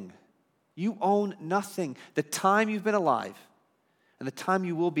nothing. You own nothing. The time you've been alive and the time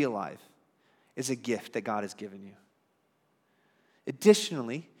you will be alive is a gift that God has given you.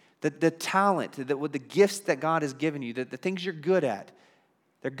 Additionally, the talent, the gifts that God has given you, the things you're good at,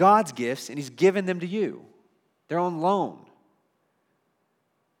 they're God's gifts, and He's given them to you. They're on loan.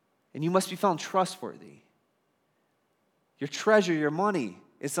 And you must be found trustworthy. Your treasure, your money,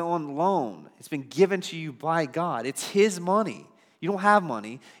 is on loan. It's been given to you by God. It's His money. You don't have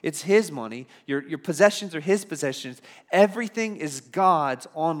money. It's His money. Your possessions are His possessions. Everything is God's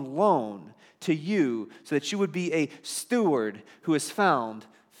on loan to you so that you would be a steward who is found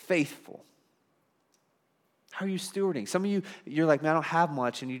faithful. How are you stewarding? Some of you, you're like, man, I don't have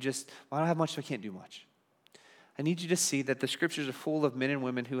much, and I don't have much, so I can't do much. I need you to see that the scriptures are full of men and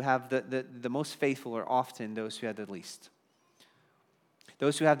women who have the most faithful are often those who have the least.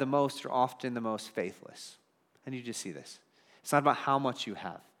 Those who have the most are often the most faithless. I need you to see this. It's not about how much you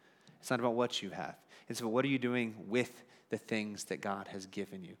have. It's not about what you have. It's about what are you doing with the things that God has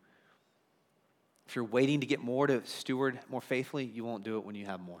given you. If you're waiting to get more to steward more faithfully, you won't do it when you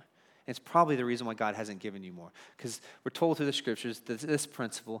have more. And it's probably the reason why God hasn't given you more. Because we're told through the scriptures this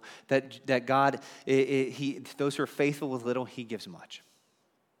principle that God, those who are faithful with little, He gives much.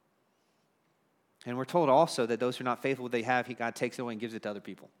 And we're told also that those who are not faithful with what they have, God takes it away and gives it to other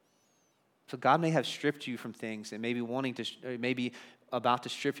people. So God may have stripped you from things and maybe about to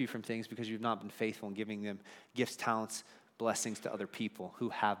strip you from things because you've not been faithful in giving them gifts, talents, blessings to other people who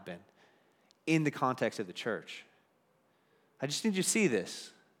have been in the context of the church. I just need you to see this.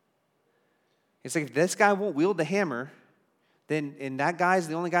 It's like if this guy won't wield the hammer, and that guy is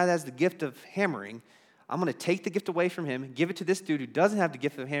the only guy that has the gift of hammering, I'm going to take the gift away from him, give it to this dude who doesn't have the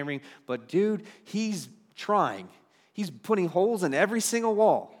gift of hammering, but dude, he's trying. He's putting holes in every single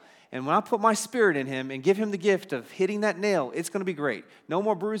wall. And when I put my spirit in him and give him the gift of hitting that nail, it's going to be great. No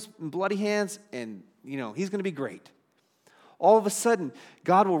more bruised and bloody hands, and he's going to be great. All of a sudden,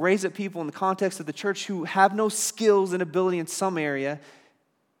 God will raise up people in the context of the church who have no skills and ability in some area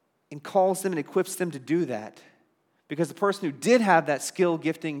and calls them and equips them to do that. Because the person who did have that skill,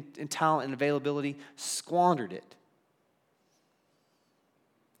 gifting, and talent and availability squandered it.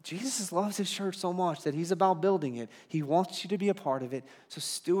 Jesus loves His church so much that He's about building it. He wants you to be a part of it. So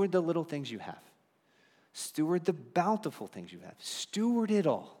steward the little things you have. Steward the bountiful things you have. Steward it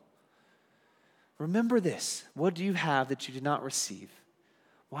all. Remember this. What do you have that you did not receive?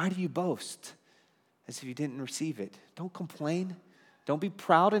 Why do you boast as if you didn't receive it? Don't complain. Don't be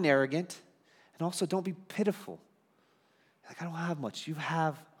proud and arrogant. And also don't be pitiful. Like, I don't have much. You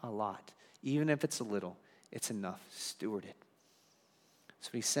have a lot. Even if it's a little, it's enough. Steward it. That's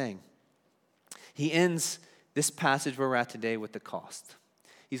what He's saying. He ends this passage where we're at today with the cost.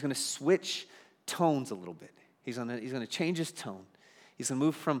 He's going to switch tones a little bit. He's going to change his tone. He's going to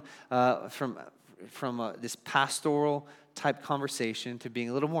move from this pastoral type conversation to being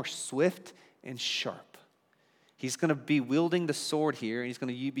a little more swift and sharp. He's going to be wielding the sword here, and he's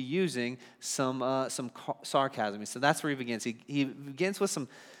going to be using some sarcasm. So that's where he begins. He begins with some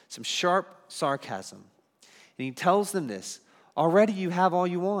sharp sarcasm. And he tells them this: already you have all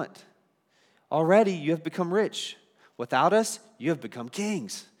you want. Already you have become rich. Without us, you have become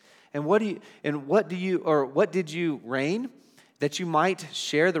kings. And what did you reign? That you might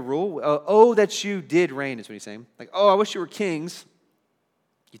share the rule? That you did reign, is what he's saying. Like, I wish you were kings.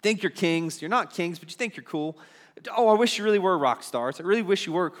 You think you're kings. You're not kings, but you think you're cool. I wish you really were rock stars. I really wish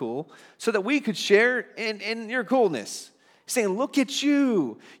you were cool so that we could share in your coolness. He's saying, look at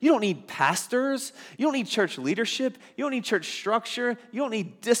you. You don't need pastors. You don't need church leadership. You don't need church structure. You don't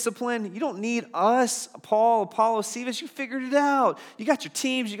need discipline. You don't need us, Paul, Apollos, Cephas. You figured it out. You got your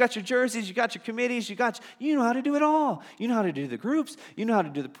teams. You got your jerseys. You got your committees. You know how to do it all. You know how to do the groups. You know how to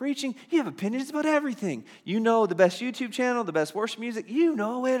do the preaching. You have opinions about everything. You know the best YouTube channel, the best worship music. You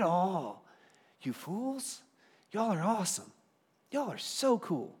know it all. You fools. Y'all are awesome. Y'all are so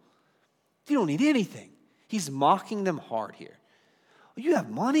cool. You don't need anything. He's mocking them hard here. You have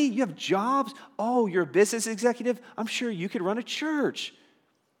money, you have jobs. You're a business executive. I'm sure you could run a church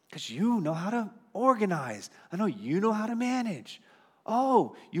because you know how to organize. I know you know how to manage.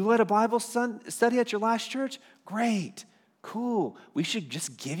 Oh, you led a Bible study at your last church? Great, cool. We should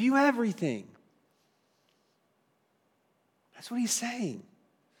just give you everything. That's what he's saying.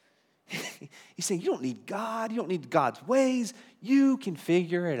 He's saying you don't need God. You don't need God's ways. You can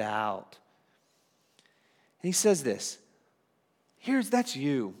figure it out. And he says this. That's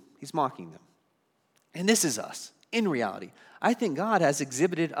you. He's mocking them. And this is us. In reality, I think God has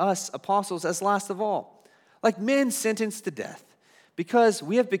exhibited us apostles as last of all, like men sentenced to death, because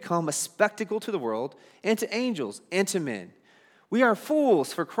we have become a spectacle to the world and to angels and to men. We are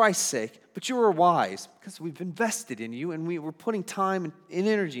fools for Christ's sake, but you are wise because we've invested in you and we're putting time and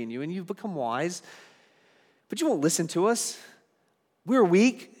energy in you and you've become wise. But you won't listen to us. We're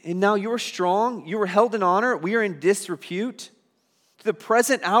weak and now you're strong. You were held in honor. We are in disrepute. To the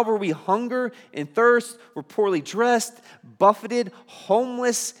present hour we hunger and thirst. We're poorly dressed, buffeted,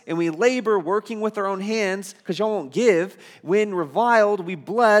 homeless, and we labor working with our own hands because y'all won't give. When reviled, we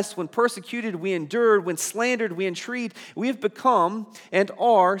bless. When persecuted, we endured. When slandered, we entreat. We have become and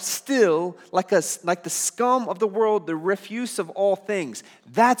are still like the scum of the world, the refuse of all things.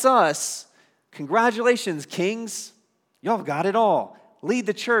 That's us. Congratulations, kings. Y'all have got it all. Lead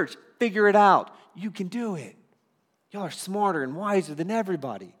the church. Figure it out. You can do it. Y'all are smarter and wiser than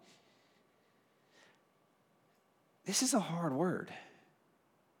everybody. This is a hard word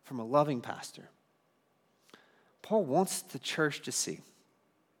from a loving pastor. Paul wants the church to see,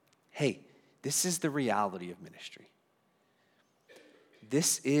 hey, this is the reality of ministry.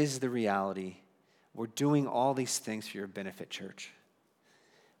 This is the reality. We're doing all these things for your benefit, church.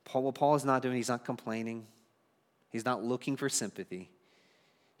 What Paul is not doing, he's not complaining. He's not looking for sympathy.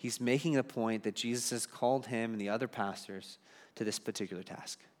 He's making a point that Jesus has called him and the other pastors to this particular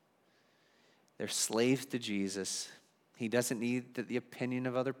task. They're slaves to Jesus. He doesn't need the opinion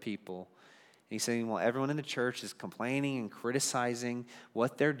of other people. And he's saying, well, everyone in the church is complaining and criticizing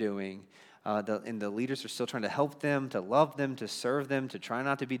what they're doing. And the leaders are still trying to help them, to love them, to serve them, to try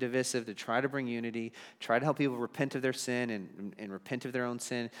not to be divisive, to try to bring unity, try to help people repent of their sin and repent of their own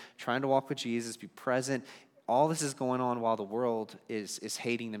sin, trying to walk with Jesus, be present. All this is going on while the world is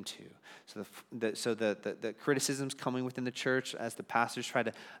hating them too. So the criticism's coming within the church as the pastors try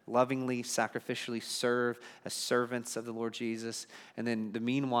to lovingly, sacrificially serve as servants of the Lord Jesus. And then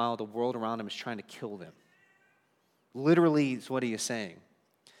meanwhile, the world around them is trying to kill them. Literally is what he is saying.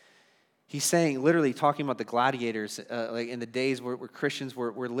 He's saying, literally talking about the gladiators, like in the days where Christians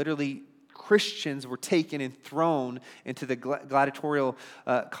were literally Christians were taken and thrown into the gladiatorial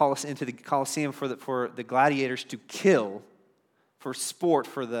into the Colosseum for the gladiators to kill for sport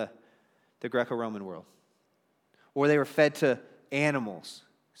for the Greco-Roman world. Or they were fed to animals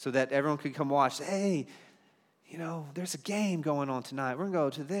so that everyone could come watch. Hey, there's a game going on tonight. We're going to go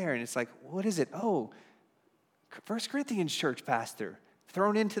to there. And it's like, what is it? Oh, 1 Corinthians church pastor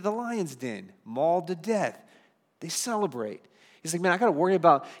thrown into the lion's den, mauled to death. They celebrate. He's like, man, I got to worry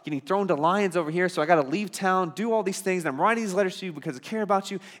about getting thrown to lions over here, so I got to leave town, do all these things, and I'm writing these letters to you because I care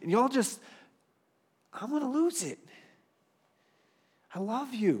about you, and y'all I'm going to lose it. I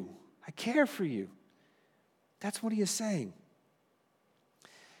love you. I care for you. That's what he is saying.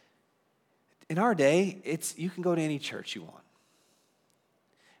 In our day, you can go to any church you want.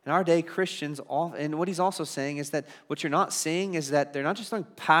 In our day, Christians, and what he's also saying is that what you're not seeing is that they're not just throwing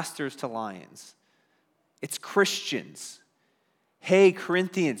pastors to lions. It's Christians. Hey,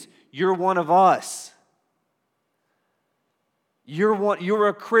 Corinthians, you're one of us. You're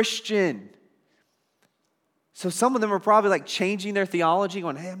a Christian. So some of them are probably like changing their theology,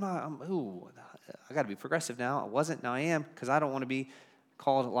 going, hey, I got to be progressive now. I wasn't, now I am, because I don't want to be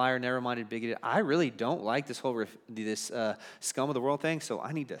called a liar, narrow-minded, bigoted. I really don't like this whole scum of the world thing, so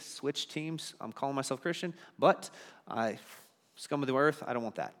I need to switch teams. I'm calling myself Christian, but scum of the earth, I don't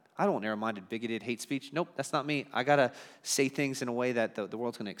want that. I don't want narrow-minded, bigoted, hate speech. Nope, that's not me. I got to say things in a way that the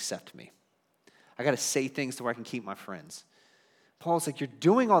world's going to accept me. I got to say things to where I can keep my friends. Paul's like, you're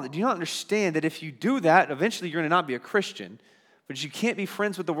doing all that. Do you not understand that if you do that, eventually you're going to not be a Christian, but you can't be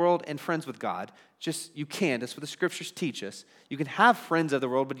friends with the world and friends with God. You can. That's what the scriptures teach us. You can have friends of the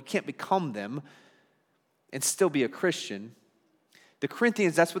world, but you can't become them and still be a Christian. The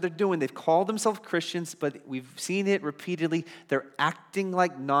Corinthians, that's what they're doing. They've called themselves Christians, but we've seen it repeatedly. They're acting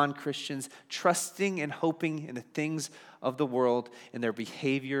like non-Christians, trusting and hoping in the things of the world, and their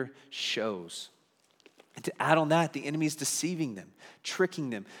behavior shows. And to add on that, the enemy is deceiving them, tricking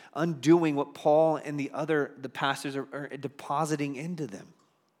them, undoing what Paul and the pastors are depositing into them.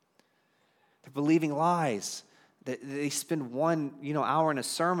 They're believing lies. They spend 1 hour in a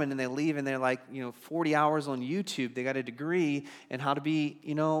sermon and they leave and they're like 40 hours on YouTube. They got a degree in how to be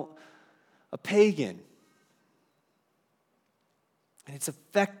a pagan. And it's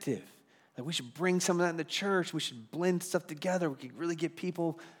effective. Like we should bring some of that in the church. We should blend stuff together. We could really get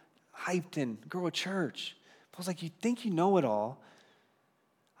people hyped and grow a church. Paul's like, you think you know it all.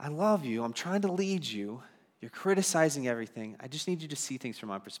 I love you. I'm trying to lead you. You're criticizing everything. I just need you to see things from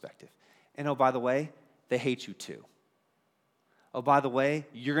my perspective. And oh, by the way, they hate you too. Oh, by the way,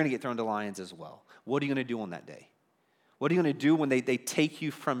 you're going to get thrown to lions as well. What are you going to do on that day? What are you going to do when they take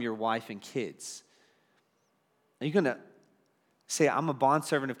you from your wife and kids? Are you going to say, I'm a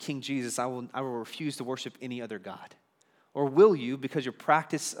bondservant of King Jesus. I will refuse to worship any other God? Or will you, because your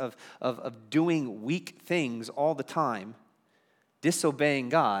practice of doing weak things all the time, disobeying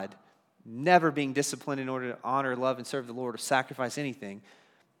God, never being disciplined in order to honor, love, and serve the Lord or sacrifice anything,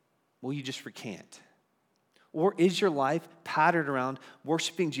 will you just recant? Or is your life patterned around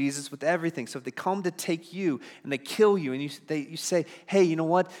worshiping Jesus with everything? So if they come to take you and they kill you and you say, hey, you know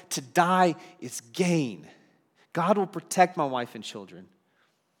what? To die is gain. God will protect my wife and children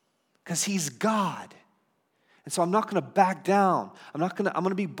because he's God. And so I'm not going to back down. I'm going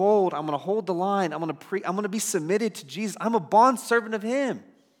to be bold. I'm going to hold the line. I'm going to be submitted to Jesus. I'm a bondservant of him.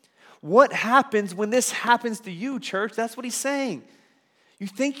 What happens when this happens to you, church? That's what he's saying. You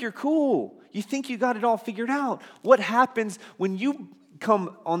think you're cool. You think you got it all figured out. What happens when you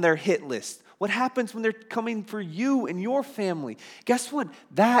come on their hit list? What happens when they're coming for you and your family? Guess what?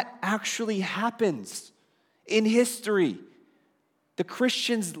 That actually happens in history. The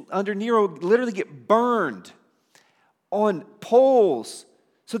Christians under Nero literally get burned on poles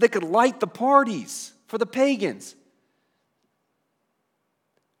so they could light the parties for the pagans.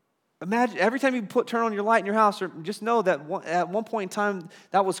 Imagine every time you turn on your light in your house, or just know that at one point in time,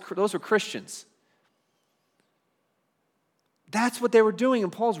 those were Christians. That's what they were doing,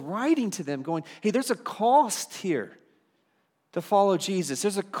 and Paul's writing to them going, hey, there's a cost here to follow Jesus.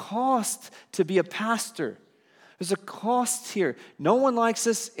 There's a cost to be a pastor. There's a cost here. No one likes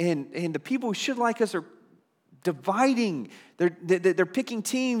us, and the people who should like us are dividing. They're picking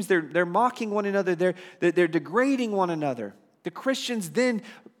teams. They're mocking one another. They're degrading one another. The Christians then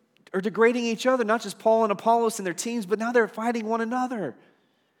are degrading each other, not just Paul and Apollos and their teams, but now they're fighting one another.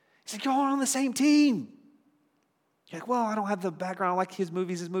 He's like, you're all on the same team. You're like, well, I don't have the background. I don't like his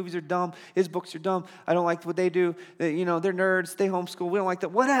movies. His movies are dumb. His books are dumb. I don't like what they do. They're nerds. They homeschool. We don't like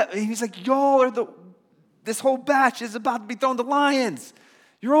that. What? And he's like, y'all are this whole batch is about to be thrown to lions.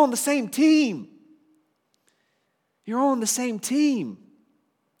 You're all on the same team. You're all on the same team.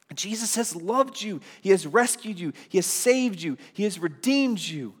 Jesus has loved you. He has rescued you. He has saved you. He has redeemed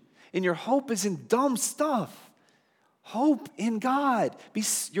you. And your hope is in dumb stuff. Hope in God. Be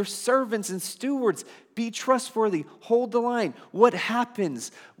your servants and stewards. Be trustworthy. Hold the line. What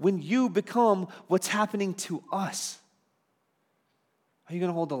happens when you become what's happening to us? Are you going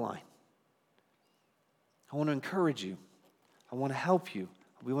to hold the line? I want to encourage you. I want to help you.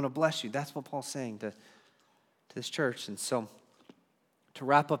 We want to bless you. That's what Paul's saying to this church. And so, to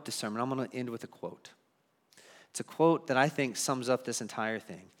wrap up the sermon, I'm going to end with a quote. It's a quote that I think sums up this entire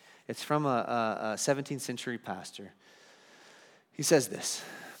thing. It's from a 17th century pastor. He says this.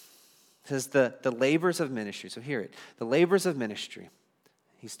 He says, the labors of ministry. So hear it. The labors of ministry.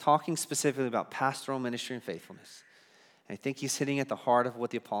 He's talking specifically about pastoral ministry and faithfulness. And I think he's hitting at the heart of what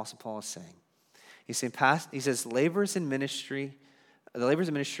the Apostle Paul is saying. He says, the labors of ministry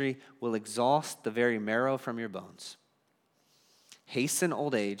will exhaust the very marrow from your bones. Hasten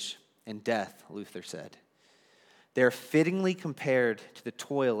old age and death, Luther said. They're fittingly compared to the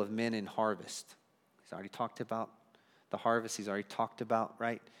toil of men in harvest. He's already talked about the harvest. He's already talked about,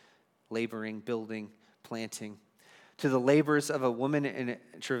 right? Laboring, building, planting. To the labors of a woman in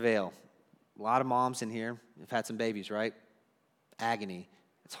travail. A lot of moms in here have had some babies, right? Agony.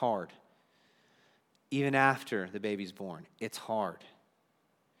 It's hard. Even after the baby's born, it's hard.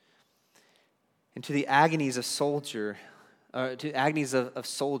 And to the agonies of soldiers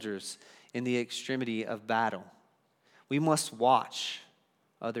in the extremity of battle. We must watch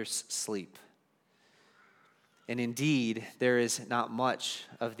others sleep. And indeed, there is not much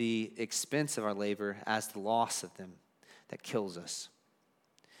of the expense of our labor as the loss of them that kills us.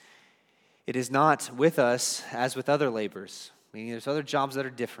 It is not with us as with other labors. Meaning there's other jobs that are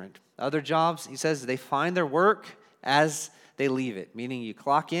different. Other jobs, he says, they find their work as they leave it. Meaning you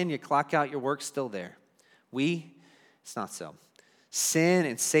clock in, you clock out, your work's still there. It's not so. Sin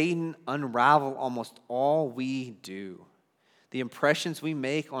and Satan unravel almost all we do. The impressions we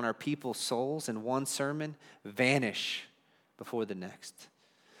make on our people's souls in one sermon vanish before the next.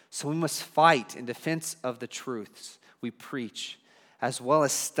 So we must fight in defense of the truths we preach, as well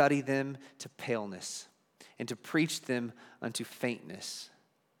as study them to paleness, and to preach them unto faintness.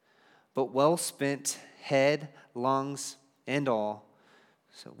 But well spent, head, lungs, and all,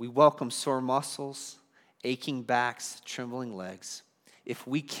 So we welcome sore muscles, aching backs, trembling legs, if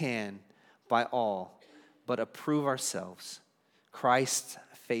we can, by all, but approve ourselves, Christ's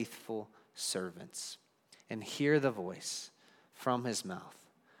faithful servants, and hear the voice from his mouth.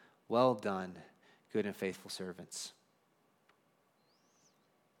 Well done, good and faithful servants.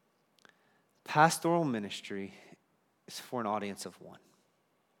 Pastoral ministry is for an audience of one.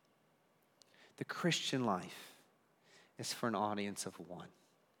 The Christian life is for an audience of one.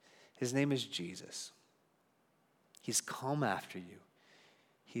 His name is Jesus. He's come after you.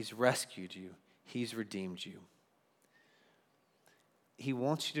 He's rescued you. He's redeemed you. He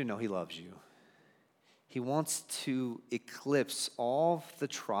wants you to know he loves you. He wants to eclipse all the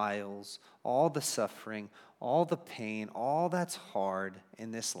trials, all the suffering, all the pain, all that's hard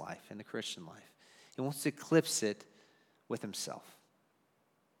in this life, in the Christian life. He wants to eclipse it with himself.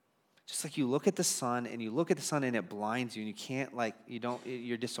 Just like you look at the sun and it blinds you and you can't,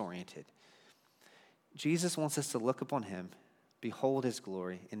 you're disoriented. Jesus wants us to look upon him, behold his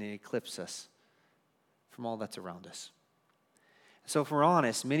glory, and then eclipse us from all that's around us. So if we're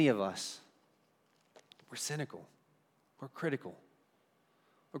honest, many of us, we're cynical. We're critical.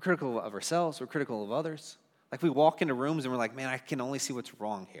 We're critical of ourselves. We're critical of others. Like we walk into rooms and we're like, man, I can only see what's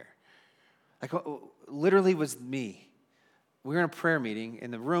wrong here. Like literally was me. We were in a prayer meeting.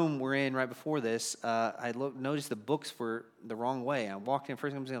 In the room we're in right before this, I noticed the books were the wrong way. I walked in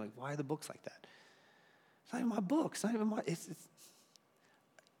first and I was like, why are the books like that? It's not even my book. It's not even my, it's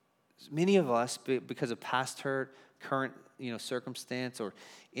many of us, because of past hurt, current circumstance, or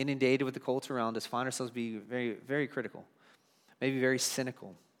inundated with the culture around us, find ourselves being very, very critical, maybe very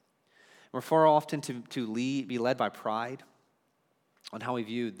cynical. We're far often be led by pride on how we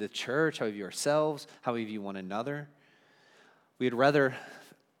view the church, how we view ourselves, how we view one another. We'd rather,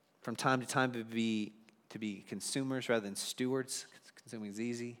 from time to time, to be consumers rather than stewards. Consuming is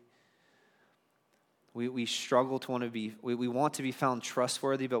easy. We struggle to want to be, we want to be found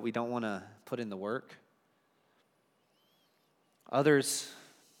trustworthy, but we don't want to put in the work. Others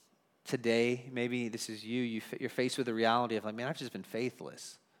today, maybe this is you're faced with the reality of, man, I've just been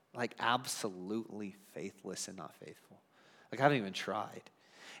faithless. Like absolutely faithless and not faithful. Like I haven't even tried.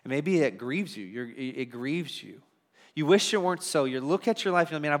 And maybe it grieves you. It grieves you. You wish it weren't so. You look at your life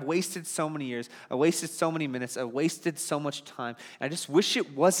and you're like, man, I've wasted so many years. I wasted so many minutes. I wasted so much time. And I just wish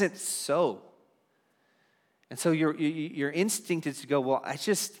it wasn't so. And so your instinct is to go, well, I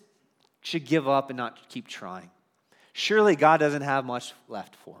just should give up and not keep trying. Surely God doesn't have much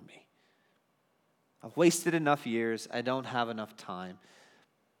left for me. I've wasted enough years. I don't have enough time.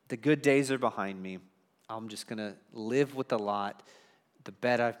 The good days are behind me. I'm just going to live with the lot, the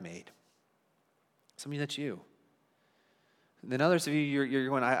bed I've made. Some of you, that's you. And then others of you, you're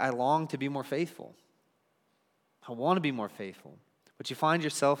going, I long to be more faithful. I want to be more faithful. But you find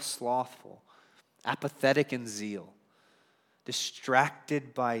yourself slothful, apathetic in zeal,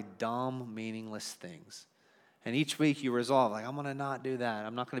 distracted by dumb, meaningless things. And each week you resolve, I'm going to not do that.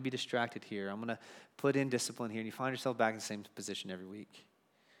 I'm not going to be distracted here. I'm going to put in discipline here. And you find yourself back in the same position every week.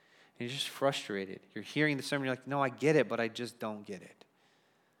 And you're just frustrated. You're hearing the sermon. You're like, no, I get it, but I just don't get it.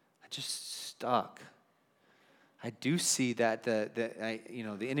 I'm just stuck. I do see that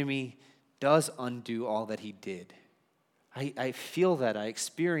the enemy does undo all that he did. I feel that. I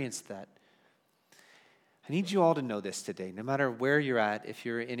experience that. I need you all to know this today, no matter where you're at, if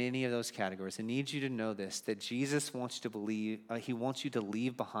you're in any of those categories. I need you to know this, that Jesus wants you to believe, he wants you to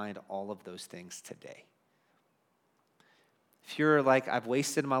leave behind all of those things today. If you're like, I've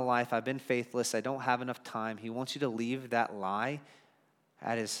wasted my life, I've been faithless, I don't have enough time, he wants you to leave that lie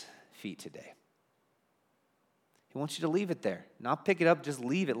at his feet today. He wants you to leave it there. Not pick it up, just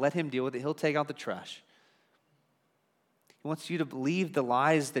leave it. Let him deal with it. He'll take out the trash. He wants you to believe the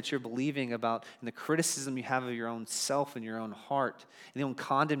lies that you're believing about and the criticism you have of your own self and your own heart and the own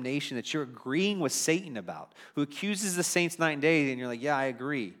condemnation that you're agreeing with Satan about, who accuses the saints night and day, and you're like, yeah, I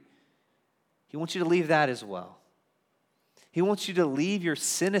agree. He wants you to leave that as well. He wants you to leave your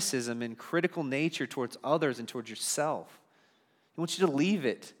cynicism and critical nature towards others and towards yourself. He wants you to leave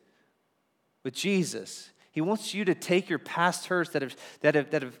it with Jesus. He wants you to take your past hurts that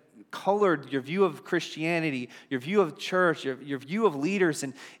have colored your view of Christianity, your view of church, your view of leaders,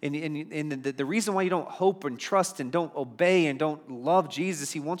 and the reason why you don't hope and trust and don't obey and don't love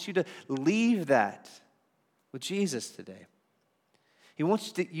Jesus. He wants you to leave that with Jesus today. He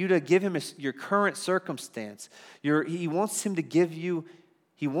wants you to give him your current circumstance. He wants you to give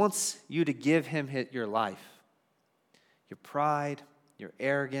him your life, your pride, your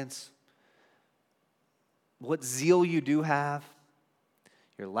arrogance, what zeal you do have,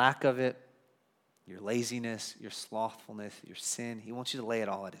 your lack of it, your laziness, your slothfulness, your sin. He wants you to lay it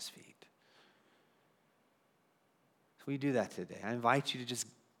all at his feet. So we do that today. I invite you to just,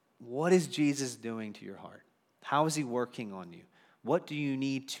 what is Jesus doing to your heart? How is he working on you? What do you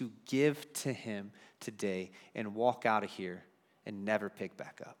need to give to him today and walk out of here and never pick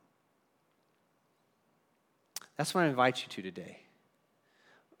back up? That's what I invite you to today.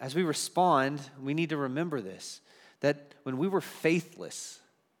 As we respond, we need to remember this, that when we were faithless,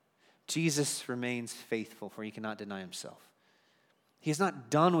 Jesus remains faithful, for he cannot deny himself. He is not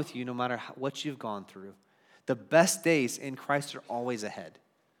done with you no matter what you've gone through. The best days in Christ are always ahead.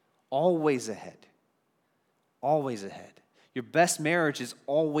 Always ahead. Always ahead. Your best marriage is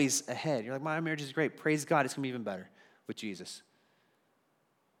always ahead. You're like, my marriage is great. Praise God, it's going to be even better with Jesus.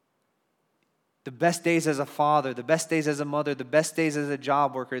 The best days as a father, the best days as a mother, the best days as a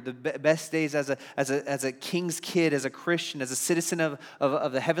job worker, the best days as a king's kid, as a Christian, as a citizen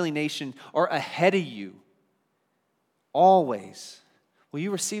of the heavenly nation are ahead of you. Always. Will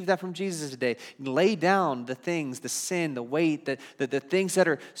you receive that from Jesus today? Lay down the things, the sin, the weight, the things that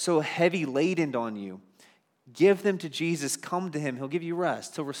are so heavy laden on you. Give them to Jesus. Come to him. He'll give you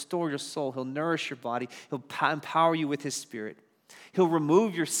rest. He'll restore your soul. He'll nourish your body. He'll empower you with his Spirit. He'll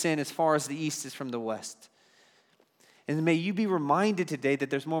remove your sin as far as the east is from the west. And may you be reminded today that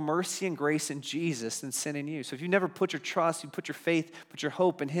there's more mercy and grace in Jesus than sin in you. So if you never put your trust, you put your faith, put your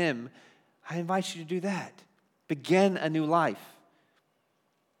hope in him, I invite you to do that. Begin a new life.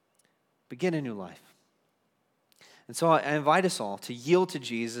 Begin a new life. And so I invite us all to yield to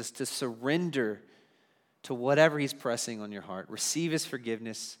Jesus, to surrender to whatever he's pressing on your heart. Receive his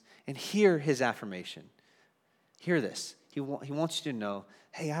forgiveness and hear his affirmation. Hear this. He wants you to know,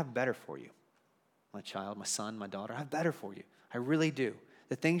 hey, I have better for you. My child, my son, my daughter, I have better for you. I really do.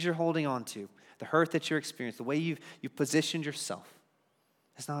 The things you're holding on to, the hurt that you're experiencing, the way you've positioned yourself,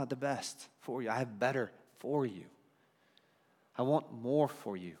 it's not the best for you. I have better for you. I want more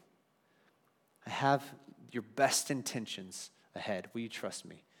for you. I have your best intentions ahead. Will you trust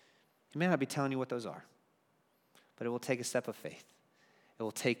me? He may not be telling you what those are, but it will take a step of faith. It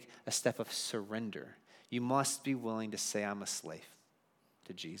will take a step of surrender. You must be willing to say, I'm a slave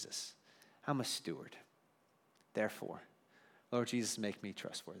to Jesus. I'm a steward. Therefore, Lord Jesus, make me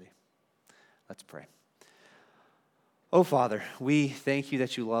trustworthy. Let's pray. Oh, Father, we thank you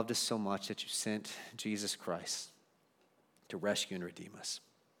that you loved us so much that you sent Jesus Christ to rescue and redeem us.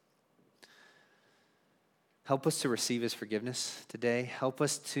 Help us to receive his forgiveness today. Help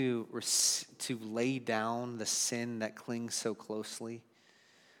us to lay down the sin that clings so closely,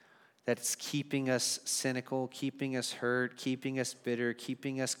 that's keeping us cynical, keeping us hurt, keeping us bitter,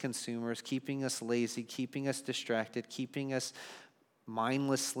 keeping us consumers, keeping us lazy, keeping us distracted, keeping us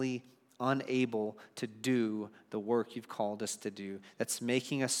mindlessly unable to do the work you've called us to do. That's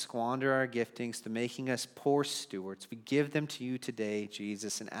making us squander our giftings, to making us poor stewards. We give them to you today,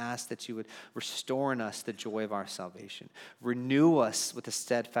 Jesus, and ask that you would restore in us the joy of our salvation. Renew us with a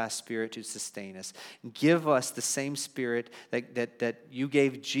steadfast spirit to sustain us. And give us the same spirit that you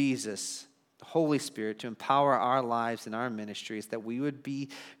gave Jesus, the Holy Spirit, to empower our lives and our ministries, that we would be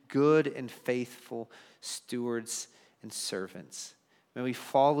good and faithful stewards and servants. May we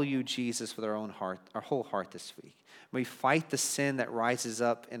follow you, Jesus, with our own heart, our whole heart this week. May we fight the sin that rises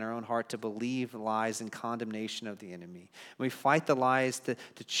up in our own heart to believe lies and condemnation of the enemy. May we fight the lies to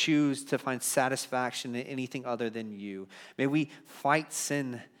choose to find satisfaction in anything other than you. May we fight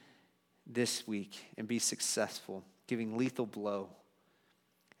sin this week and be successful, giving lethal blow.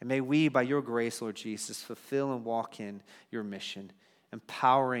 And may we, by your grace, Lord Jesus, fulfill and walk in your mission,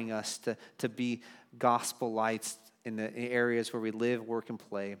 empowering us to be gospel lights in the areas where we live, work, and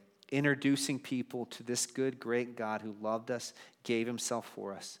play, introducing people to this good, great God who loved us, gave himself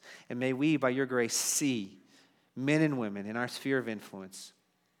for us. And may we, by your grace, see men and women in our sphere of influence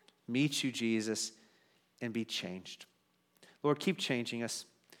meet you, Jesus, and be changed. Lord, keep changing us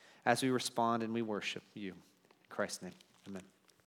as we respond and we worship you. In Christ's name, amen.